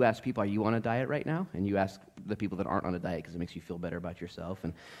stuff. And you ask people, are you on a diet right now? And you ask the people that aren't on a diet because it makes you feel better about yourself.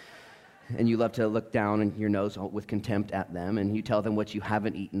 And you love to look down in your nose with contempt at them, and you tell them what you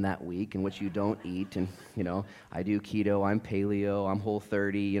haven't eaten that week and what you don't eat. And, I do keto, I'm paleo, I'm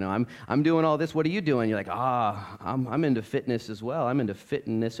Whole30, I'm doing all this. What are you doing? You're like, I'm into fitness as well. I'm into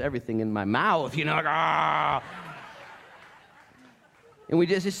fitness, everything in my mouth, like, And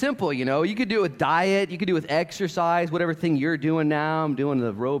it's simple, You could do it with diet, you could do it with exercise, whatever thing you're doing now. I'm doing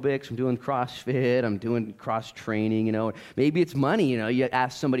the aerobics, I'm doing CrossFit, I'm doing cross training, Maybe it's money, You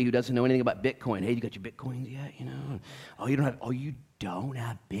ask somebody who doesn't know anything about Bitcoin, hey, you got your Bitcoins yet, Oh, you don't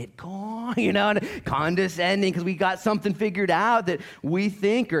have Bitcoin, and condescending because we got something figured out that we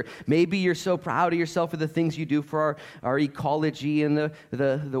think, or maybe you're so proud of yourself for the things you do for our ecology and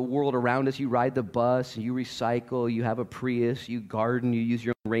the world around us. You ride the bus, you recycle, you have a Prius, you garden, you use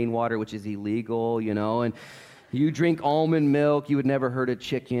your own rainwater, which is illegal, and you drink almond milk. You would never hurt a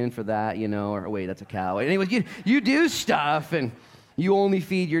chicken for that, or wait, that's a cow. Anyways, you do stuff, and you only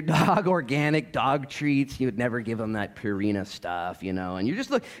feed your dog organic dog treats. You would never give them that Purina stuff, And you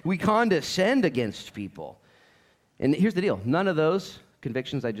just we condescend against people. And here's the deal. None of those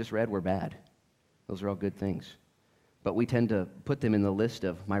convictions I just read were bad. Those are all good things. But we tend to put them in the list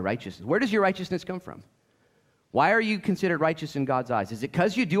of my righteousness. Where does your righteousness come from? Why are you considered righteous in God's eyes? Is it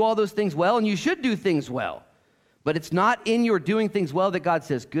because you do all those things well? And you should do things well. But it's not in your doing things well that God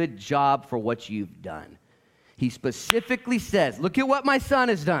says, good job for what you've done. He specifically says, look at what my son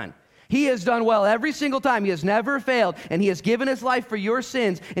has done. He has done well every single time. He has never failed. And he has given his life for your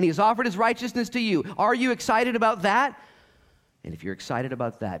sins. And he has offered his righteousness to you. Are you excited about that? And if you're excited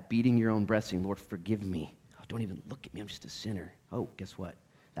about that, beating your own breast, saying, Lord, forgive me. Oh, don't even look at me. I'm just a sinner. Oh, guess what?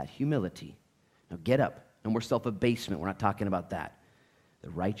 That humility. Now get up. No more self-abasement. We're not talking about that. The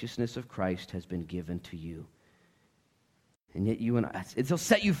righteousness of Christ has been given to you. And yet you and I, it'll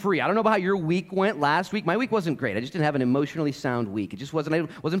set you free. I don't know about how your week went last week. My week wasn't great. I just didn't have an emotionally sound week. It just I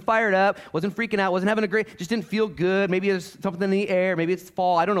wasn't fired up, wasn't freaking out, wasn't having just didn't feel good. Maybe there's something in the air. Maybe it's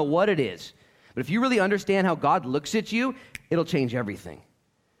fall. I don't know what it is. But if you really understand how God looks at you, it'll change everything.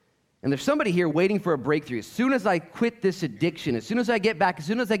 And there's somebody here waiting for a breakthrough. As soon as I quit this addiction, as soon as I get back, as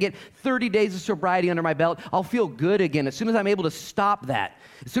soon as I get 30 days of sobriety under my belt, I'll feel good again. As soon as I'm able to stop that,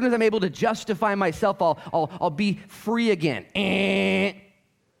 as soon as I'm able to justify myself, I'll be free again.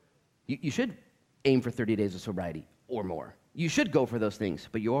 You should aim for 30 days of sobriety or more. You should go for those things.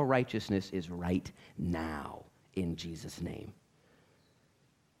 But your righteousness is right now in Jesus' name.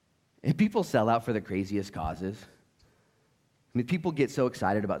 And people sell out for the craziest causes. I mean, people get so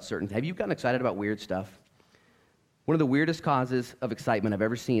excited about certain things. Have you gotten excited about weird stuff? One of the weirdest causes of excitement I've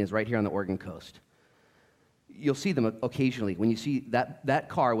ever seen is right here on the Oregon coast. You'll see them occasionally when you see that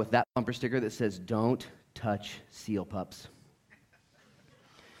car with that bumper sticker that says, "Don't touch seal pups."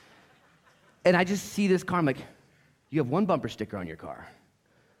 And I just see this car, I'm like, you have one bumper sticker on your car.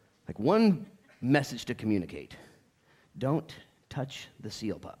 Like one message to communicate. Don't touch the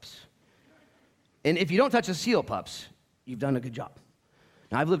seal pups. And if you don't touch the seal pups, you've done a good job.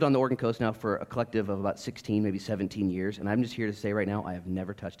 Now, I've lived on the Oregon coast now for a collective of about 16, maybe 17 years, and I'm just here to say right now, I have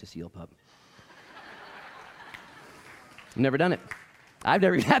never touched a seal pup. I've never done it. I've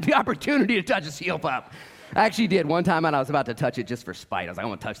never had the opportunity to touch a seal pup. I actually did one time, and I was about to touch it just for spite. I was like, I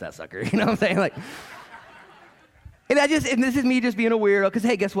want to touch that sucker. You know what I'm saying? Like, and this is me just being a weirdo, because,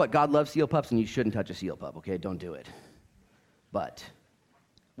 hey, guess what? God loves seal pups, and you shouldn't touch a seal pup, okay? Don't do it. But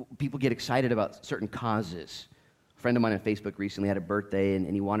people get excited about certain causes. A friend of mine on Facebook recently had a birthday,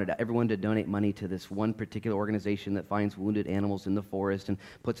 and he wanted everyone to donate money to this one particular organization that finds wounded animals in the forest and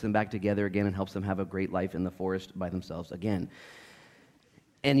puts them back together again and helps them have a great life in the forest by themselves again.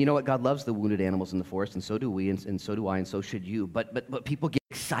 And you know what? God loves the wounded animals in the forest, and so do we, and so do I, and so should you. But people get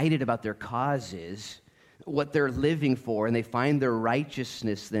excited about their causes, what they're living for, and they find their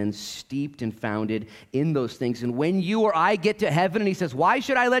righteousness then steeped and founded in those things. And when you or I get to heaven and he says, "Why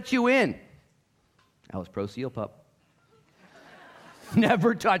should I let you in?" I was pro seal pup.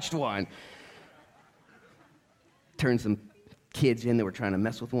 Never touched one. Turned some kids in that were trying to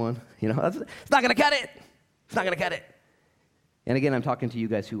mess with one. You know, it's not going to cut it. It's not going to cut it. And again, I'm talking to you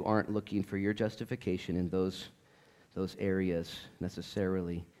guys who aren't looking for your justification in those areas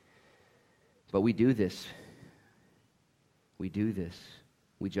necessarily. But we do this. We do this.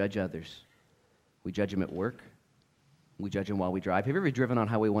 We judge others. We judge them at work. We judge them while we drive. Have you ever driven on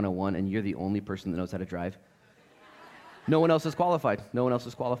Highway 101 and you're the only person that knows how to drive? No one else is qualified. No one else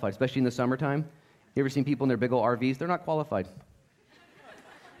is qualified, especially in the summertime. You ever seen people in their big old RVs? They're not qualified.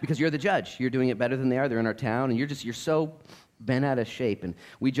 Because you're the judge. You're doing it better than they are. They're in our town, and you're so bent out of shape. And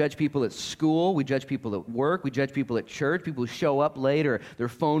we judge people at school. We judge people at work. We judge people at church. People who show up late, or their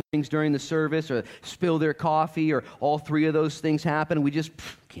phone rings during the service, or spill their coffee, or all three of those things happen. And we just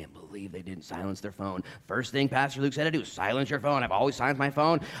can't believe they didn't silence their phone. First thing Pastor Luke said to do is silence your phone. I've always silenced my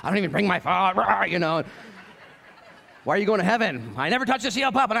phone. I don't even bring my phone, you know. Why are you going to heaven? I never touch the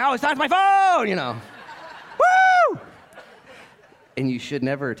seal pup, and I always silence my phone, you know. Woo! And you should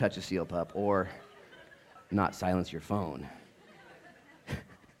never touch a seal pup or not silence your phone.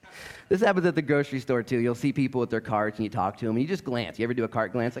 This happens at the grocery store, too. You'll see people with their carts, and you talk to them, and you just glance. You ever do a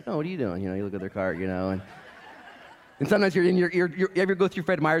cart glance? Like, oh, what are you doing? You know, you look at their cart, you know. And sometimes you're you ever go through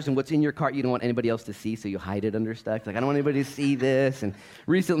Fred Meyer's, and what's in your cart you don't want anybody else to see, so you hide it under stuff. Like, I don't want anybody to see this. And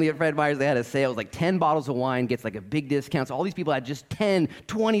recently at Fred Meyer's, they had a sale. It was like 10 bottles of wine gets like a big discount. So all these people had just 10,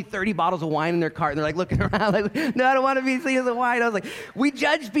 20, 30 bottles of wine in their cart, and they're like looking around like, no, I don't want to be seen as a wine. I was like, we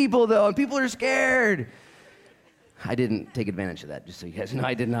judge people, though, and people are scared. I didn't take advantage of that, just so you guys know.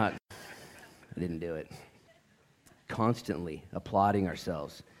 I did not. I didn't do it. Constantly applauding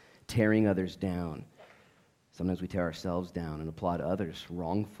ourselves, tearing others down. Sometimes we tear ourselves down and applaud others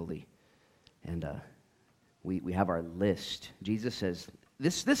wrongfully. And we have our list. Jesus says,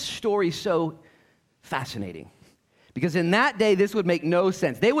 this story is so fascinating. Because in that day, this would make no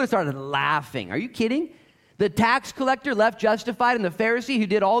sense. They would have started laughing. Are you kidding? The tax collector left justified, and the Pharisee who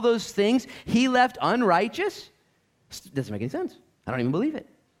did all those things, he left unrighteous? It doesn't make any sense. I don't even believe it.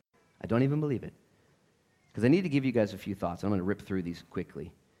 I don't even believe it. Because I need to give you guys a few thoughts. I'm going to rip through these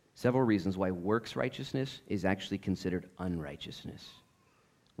quickly. Several reasons why works righteousness is actually considered unrighteousness.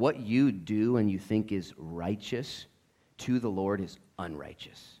 What you do and you think is righteous to the Lord is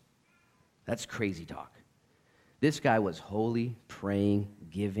unrighteous. That's crazy talk. This guy was holy, praying,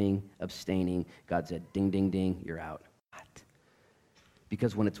 giving, abstaining. God said, ding, ding, ding, you're out. What?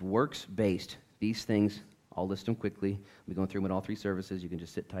 Because when it's works-based, these things, I'll list them quickly. We'll be going through them in all three services. You can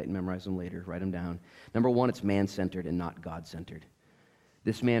just sit tight and memorize them later. Write them down. Number one, it's man-centered and not God-centered.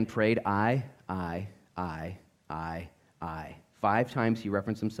 This man prayed, I. 5 times he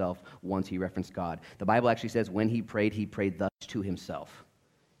referenced himself. Once he referenced God. The Bible actually says when he prayed thus to himself.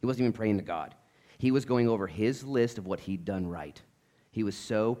 He wasn't even praying to God. He was going over his list of what he'd done right. He was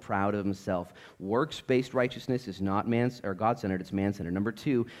so proud of himself. Works-based righteousness is not God-centered, it's man-centered. Number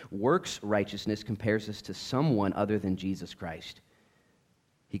 2, works righteousness compares us to someone other than Jesus Christ.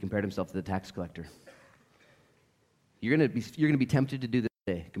 He compared himself to the tax collector. You're going to be tempted to do this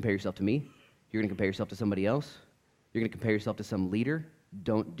today. Compare yourself to me. You're going to compare yourself to somebody else. You're going to compare yourself to some leader.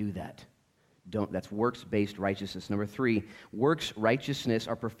 Don't do that. That's works-based righteousness. Number 3, works righteousness,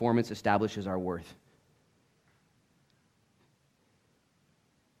 our performance establishes our worth.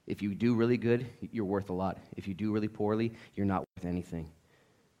 If you do really good, you're worth a lot. If you do really poorly, you're not worth anything.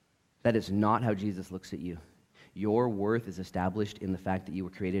 That is not how Jesus looks at you. Your worth is established in the fact that you were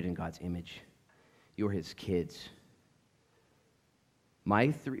created in God's image. You're his kids.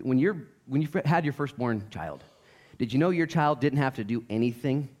 When you had your firstborn child, did you know your child didn't have to do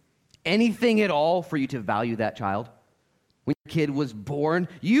anything at all for you to value that child? When your kid was born,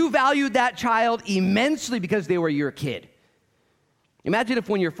 you valued that child immensely because they were your kid. Imagine if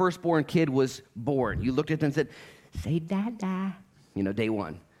when your firstborn kid was born, you looked at them and said, say dada, day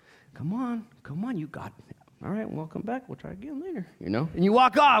one. Come on, you got it. All right, well, come back. We'll try again later, And you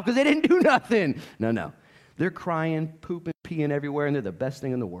walk off because they didn't do nothing. No. They're crying, pooping, peeing everywhere, and they're the best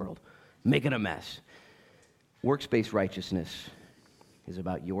thing in the world, making a mess. Works-based righteousness is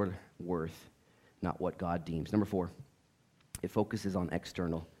about your worth, not what God deems. Number 4, it focuses on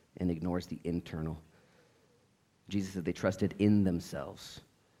external and ignores the internal. Jesus said they trusted in themselves.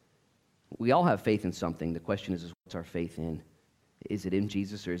 We all have faith in something. The question is what's our faith in? Is it in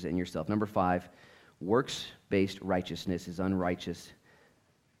Jesus or is it in yourself? Number 5, works-based righteousness is unrighteous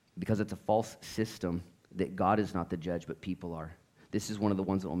because it's a false system that God is not the judge, but people are. This is one of the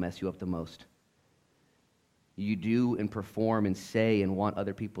ones that will mess you up the most. You do and perform and say and want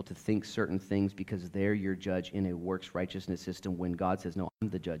other people to think certain things because they're your judge in a works righteousness system when God says, no, I'm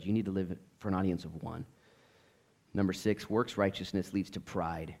the judge. You need to live for an audience of one. Number 6, works righteousness leads to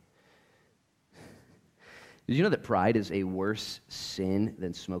pride. Did you know that pride is a worse sin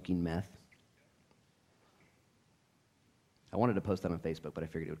than smoking meth? I wanted to post that on Facebook, but I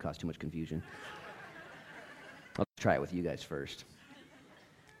figured it would cause too much confusion. I'll try it with you guys first.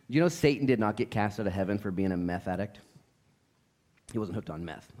 Do you know Satan did not get cast out of heaven for being a meth addict? He wasn't hooked on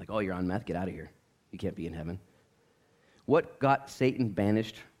meth. Like, oh, you're on meth? Get out of here. You can't be in heaven. What got Satan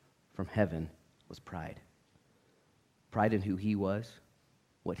banished from heaven was pride. Pride in who he was,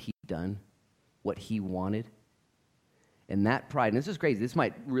 what he'd done, what he wanted. And that pride, and this is crazy, this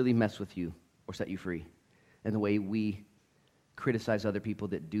might really mess with you or set you free. And the way we criticize other people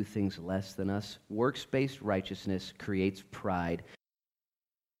that do things less than us. Works-based righteousness creates pride.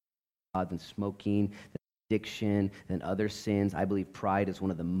 Than smoking, than addiction, than other sins. I believe pride is one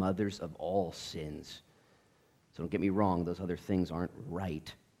of the mothers of all sins. So don't get me wrong, those other things aren't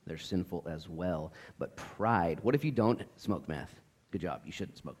right. They're sinful as well. But pride, what if you don't smoke meth? Good job, you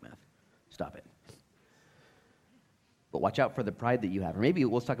shouldn't smoke meth. Stop it. But watch out for the pride that you have. Or maybe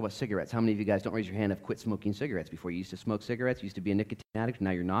let's talk about cigarettes. How many of you guys, don't raise your hand, have quit smoking cigarettes before? You used to smoke cigarettes, you used to be a nicotine addict,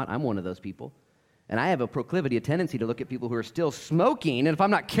 now you're not. I'm one of those people. And I have a proclivity, a tendency to look at people who are still smoking, and if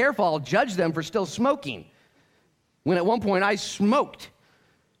I'm not careful, I'll judge them for still smoking. When at one point I smoked.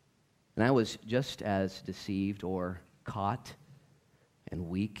 And I was just as deceived or caught and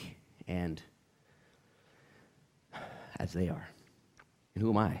weak and as they are. And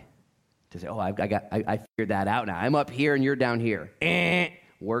who am I to say, oh, I figured that out now. I'm up here and you're down here.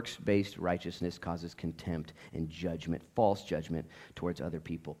 Works-based righteousness causes contempt and judgment, false judgment towards other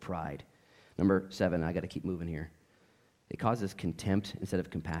people, pride. Number 7, I got to keep moving here. It causes contempt instead of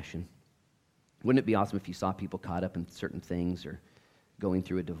compassion. Wouldn't it be awesome if you saw people caught up in certain things or going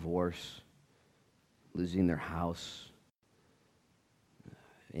through a divorce, losing their house,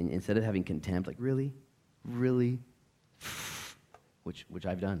 and instead of having contempt, like, really? Which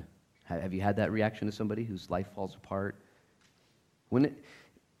I've done. Have you had that reaction to somebody whose life falls apart?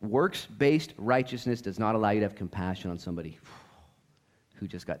 Works-based righteousness does not allow you to have compassion on somebody who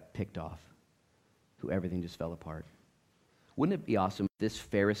just got picked off, who everything just fell apart. Wouldn't it be awesome if this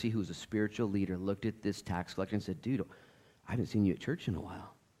Pharisee, who was a spiritual leader, looked at this tax collector and said, dude, I haven't seen you at church in a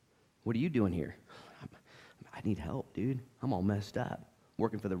while. What are you doing here? I need help, dude. I'm all messed up.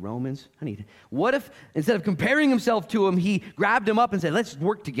 Working for the Romans. What if, instead of comparing himself to him, he grabbed him up and said, let's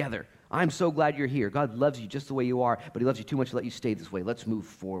work together. I'm so glad you're here. God loves you just the way you are, but he loves you too much to let you stay this way. Let's move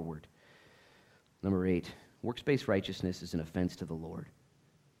forward. Number 8, works-based righteousness is an offense to the Lord.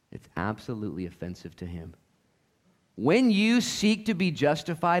 It's absolutely offensive to him. When you seek to be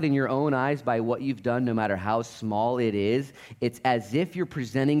justified in your own eyes by what you've done, no matter how small it is, it's as if you're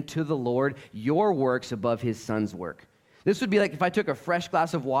presenting to the Lord your works above his son's work. This would be like if I took a fresh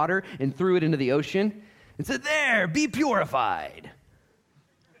glass of water and threw it into the ocean and said, there, be purified.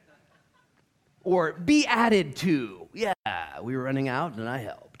 Or be added to. Yeah, we were running out and I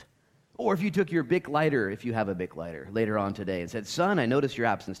helped. Or if you took your Bic lighter, if you have a Bic lighter, later on today and said, son, I noticed your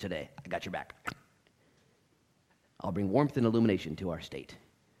absence today. I got your back. I'll bring warmth and illumination to our state.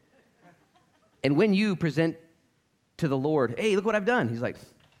 And when you present to the Lord, hey, look what I've done. He's like,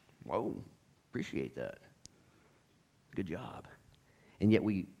 whoa, appreciate that. Good job. And yet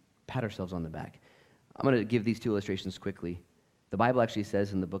we pat ourselves on the back. I'm going to give these two illustrations quickly. The Bible actually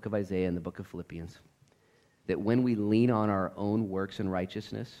says in the book of Isaiah and the book of Philippians that when we lean on our own works and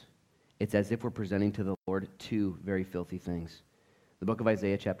righteousness, it's as if we're presenting to the Lord two very filthy things. The book of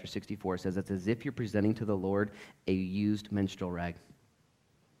Isaiah chapter 64 says it's as if you're presenting to the Lord a used menstrual rag.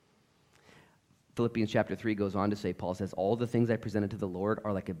 Philippians chapter 3 goes on to say, Paul says, all the things I presented to the Lord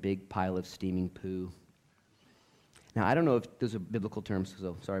are like a big pile of steaming poo. Now, I don't know if those are biblical terms,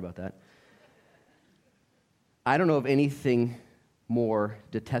 so sorry about that. I don't know of anything more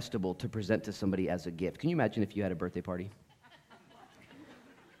detestable to present to somebody as a gift. Can you imagine if you had a birthday party?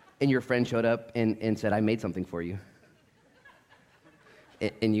 And your friend showed up and said, I made something for you.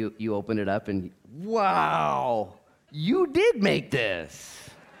 And you open it up and, wow, you did make this.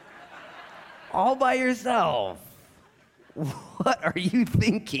 All by yourself. What are you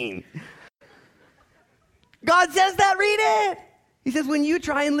thinking? God says that, read it. He says, when you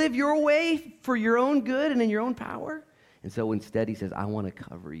try and live your way for your own good and in your own power. And so instead he says, I want to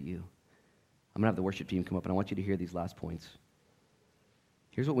cover you. I'm going to have the worship team come up and I want you to hear these last points.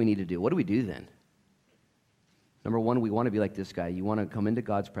 Here's what we need to do. What do we do then? Number 1, we want to be like this guy. You want to come into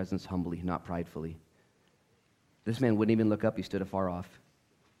God's presence humbly, not pridefully. This man wouldn't even look up. He stood afar off.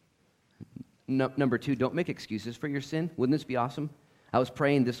 Number 2, don't make excuses for your sin. Wouldn't this be awesome? I was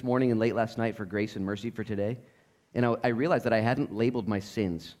praying this morning and late last night for grace and mercy for today, and I realized that I hadn't labeled my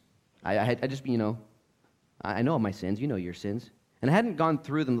sins. I just, I know my sins. You know your sins. And I hadn't gone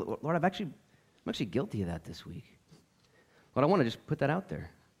through them. Lord, I'm actually guilty of that this week. But I want to just put that out there.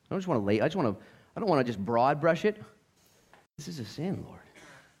 I don't want to just broad brush it. This is a sin, Lord.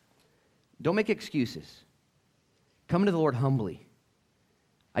 Don't make excuses. Come to the Lord humbly.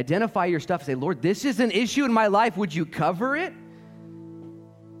 Identify your stuff. Say, Lord, this is an issue in my life. Would you cover it?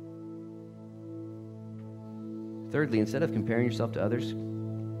 Thirdly, instead of comparing yourself to others,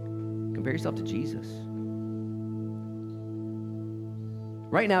 compare yourself to Jesus.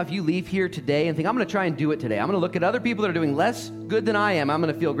 Right now, if you leave here today and think, I'm going to try and do it today, I'm going to look at other people that are doing less good than I am, I'm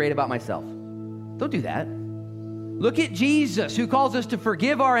going to feel great about myself. Don't do that. Look at Jesus, who calls us to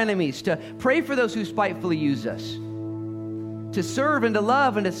forgive our enemies, to pray for those who spitefully use us, to serve and to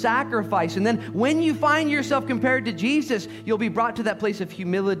love and to sacrifice. And then when you find yourself compared to Jesus, you'll be brought to that place of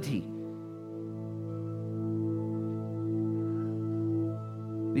humility.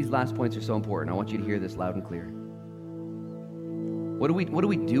 These last points are so important. I want you to hear this loud and clear. What do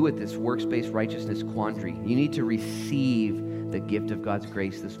we do with this works-based righteousness quandary? You need to receive the gift of God's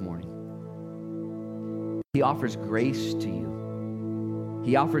grace this morning. He offers grace to you.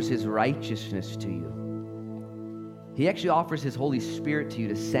 He offers his righteousness to you. He actually offers his Holy Spirit to you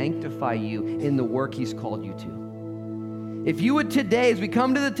to sanctify you in the work he's called you to. If you would today, as we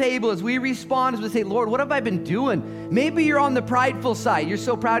come to the table, as we respond, as we say, Lord, what have I been doing? Maybe you're on the prideful side. You're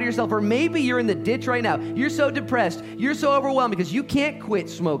so proud of yourself. Or maybe you're in the ditch right now. You're so depressed. You're so overwhelmed because you can't quit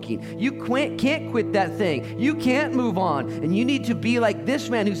smoking. You can't quit that thing. You can't move on. And you need to be like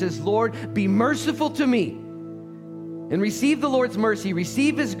this man who says, Lord, be merciful to me. And receive the Lord's mercy.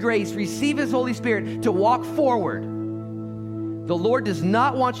 Receive his grace. Receive his Holy Spirit to walk forward. The Lord does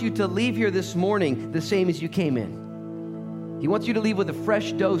not want you to leave here this morning the same as you came in. He wants you to leave with a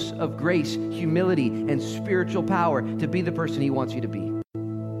fresh dose of grace, humility, and spiritual power to be the person he wants you to be.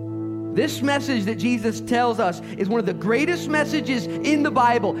 This message that Jesus tells us is one of the greatest messages in the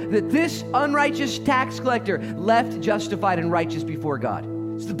Bible, that this unrighteous tax collector left justified and righteous before God.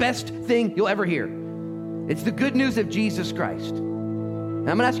 It's the best thing you'll ever hear. It's the good news of Jesus Christ. And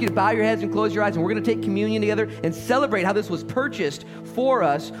I'm going to ask you to bow your heads and close your eyes, and we're going to take communion together and celebrate how this was purchased for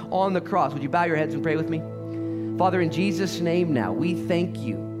us on the cross. Would you bow your heads and pray with me? Father, in Jesus' name now, we thank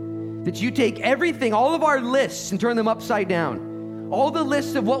you that you take everything, all of our lists, and turn them upside down. All the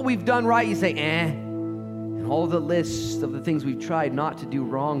lists of what we've done right, you say, And all the lists of the things we've tried not to do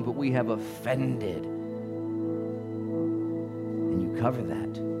wrong, but we have offended. And you cover that.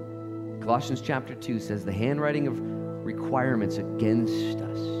 Colossians chapter 2 says the handwriting of requirements against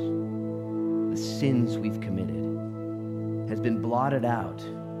us, the sins we've committed, has been blotted out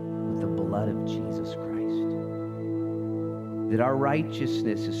with the blood of Jesus Christ. That our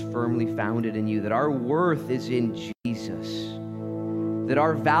righteousness is firmly founded in you, that our worth is in Jesus, that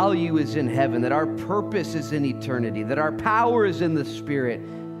our value is in heaven, that our purpose is in eternity, that our power is in the Spirit,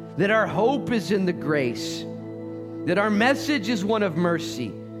 that our hope is in the grace, that our message is one of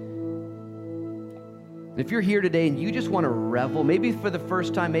mercy. If you're here today and you just want to revel, maybe for the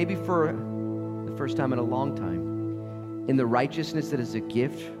first time, maybe for the first time in a long time, in the righteousness that is a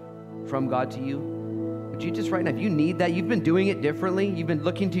gift from God to you, would you just right now, if you need that, you've been doing it differently, you've been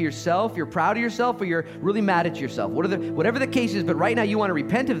looking to yourself, you're proud of yourself, or you're really mad at yourself, whatever the case is, but right now you want to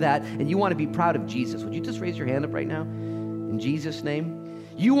repent of that and you want to be proud of Jesus. Would you just raise your hand up right now? In Jesus' name.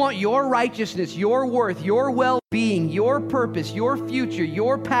 You want your righteousness, your worth, your well-being, your purpose, your future,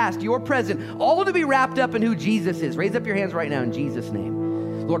 your past, your present, all to be wrapped up in who Jesus is. Raise up your hands right now in Jesus'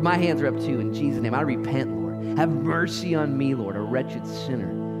 name. Lord, my hands are up too in Jesus' name. I repent, Lord. Have mercy on me, Lord, a wretched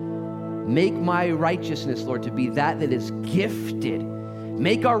sinner. Make my righteousness, Lord, to be that is gifted.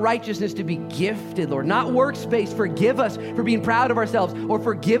 Make our righteousness to be gifted, Lord, not works-based. Forgive us for being proud of ourselves, or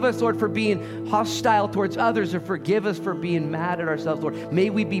forgive us, Lord, for being hostile towards others, or forgive us for being mad at ourselves, Lord. May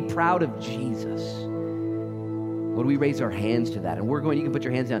we be proud of Jesus. Lord, we raise our hands to that, and you can put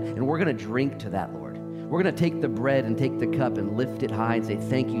your hands down, and we're going to drink to that, Lord. We're going to take the bread and take the cup and lift it high and say,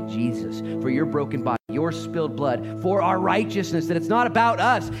 thank you, Jesus, for your broken body, your spilled blood, for our righteousness, that it's not about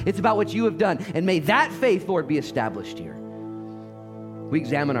us, it's about what you have done. And may that faith, Lord, be established here. We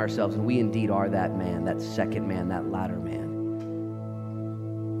examine ourselves, and we indeed are that man, that second man, that latter man.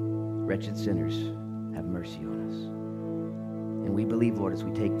 Wretched sinners, have mercy on us. And we believe, Lord, as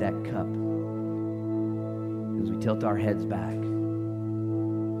we take that cup, as we tilt our heads back,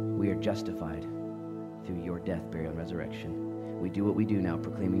 we are justified through your death, burial, and resurrection. We do what we do now,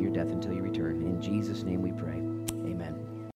 proclaiming your death until you return. In Jesus' name we pray.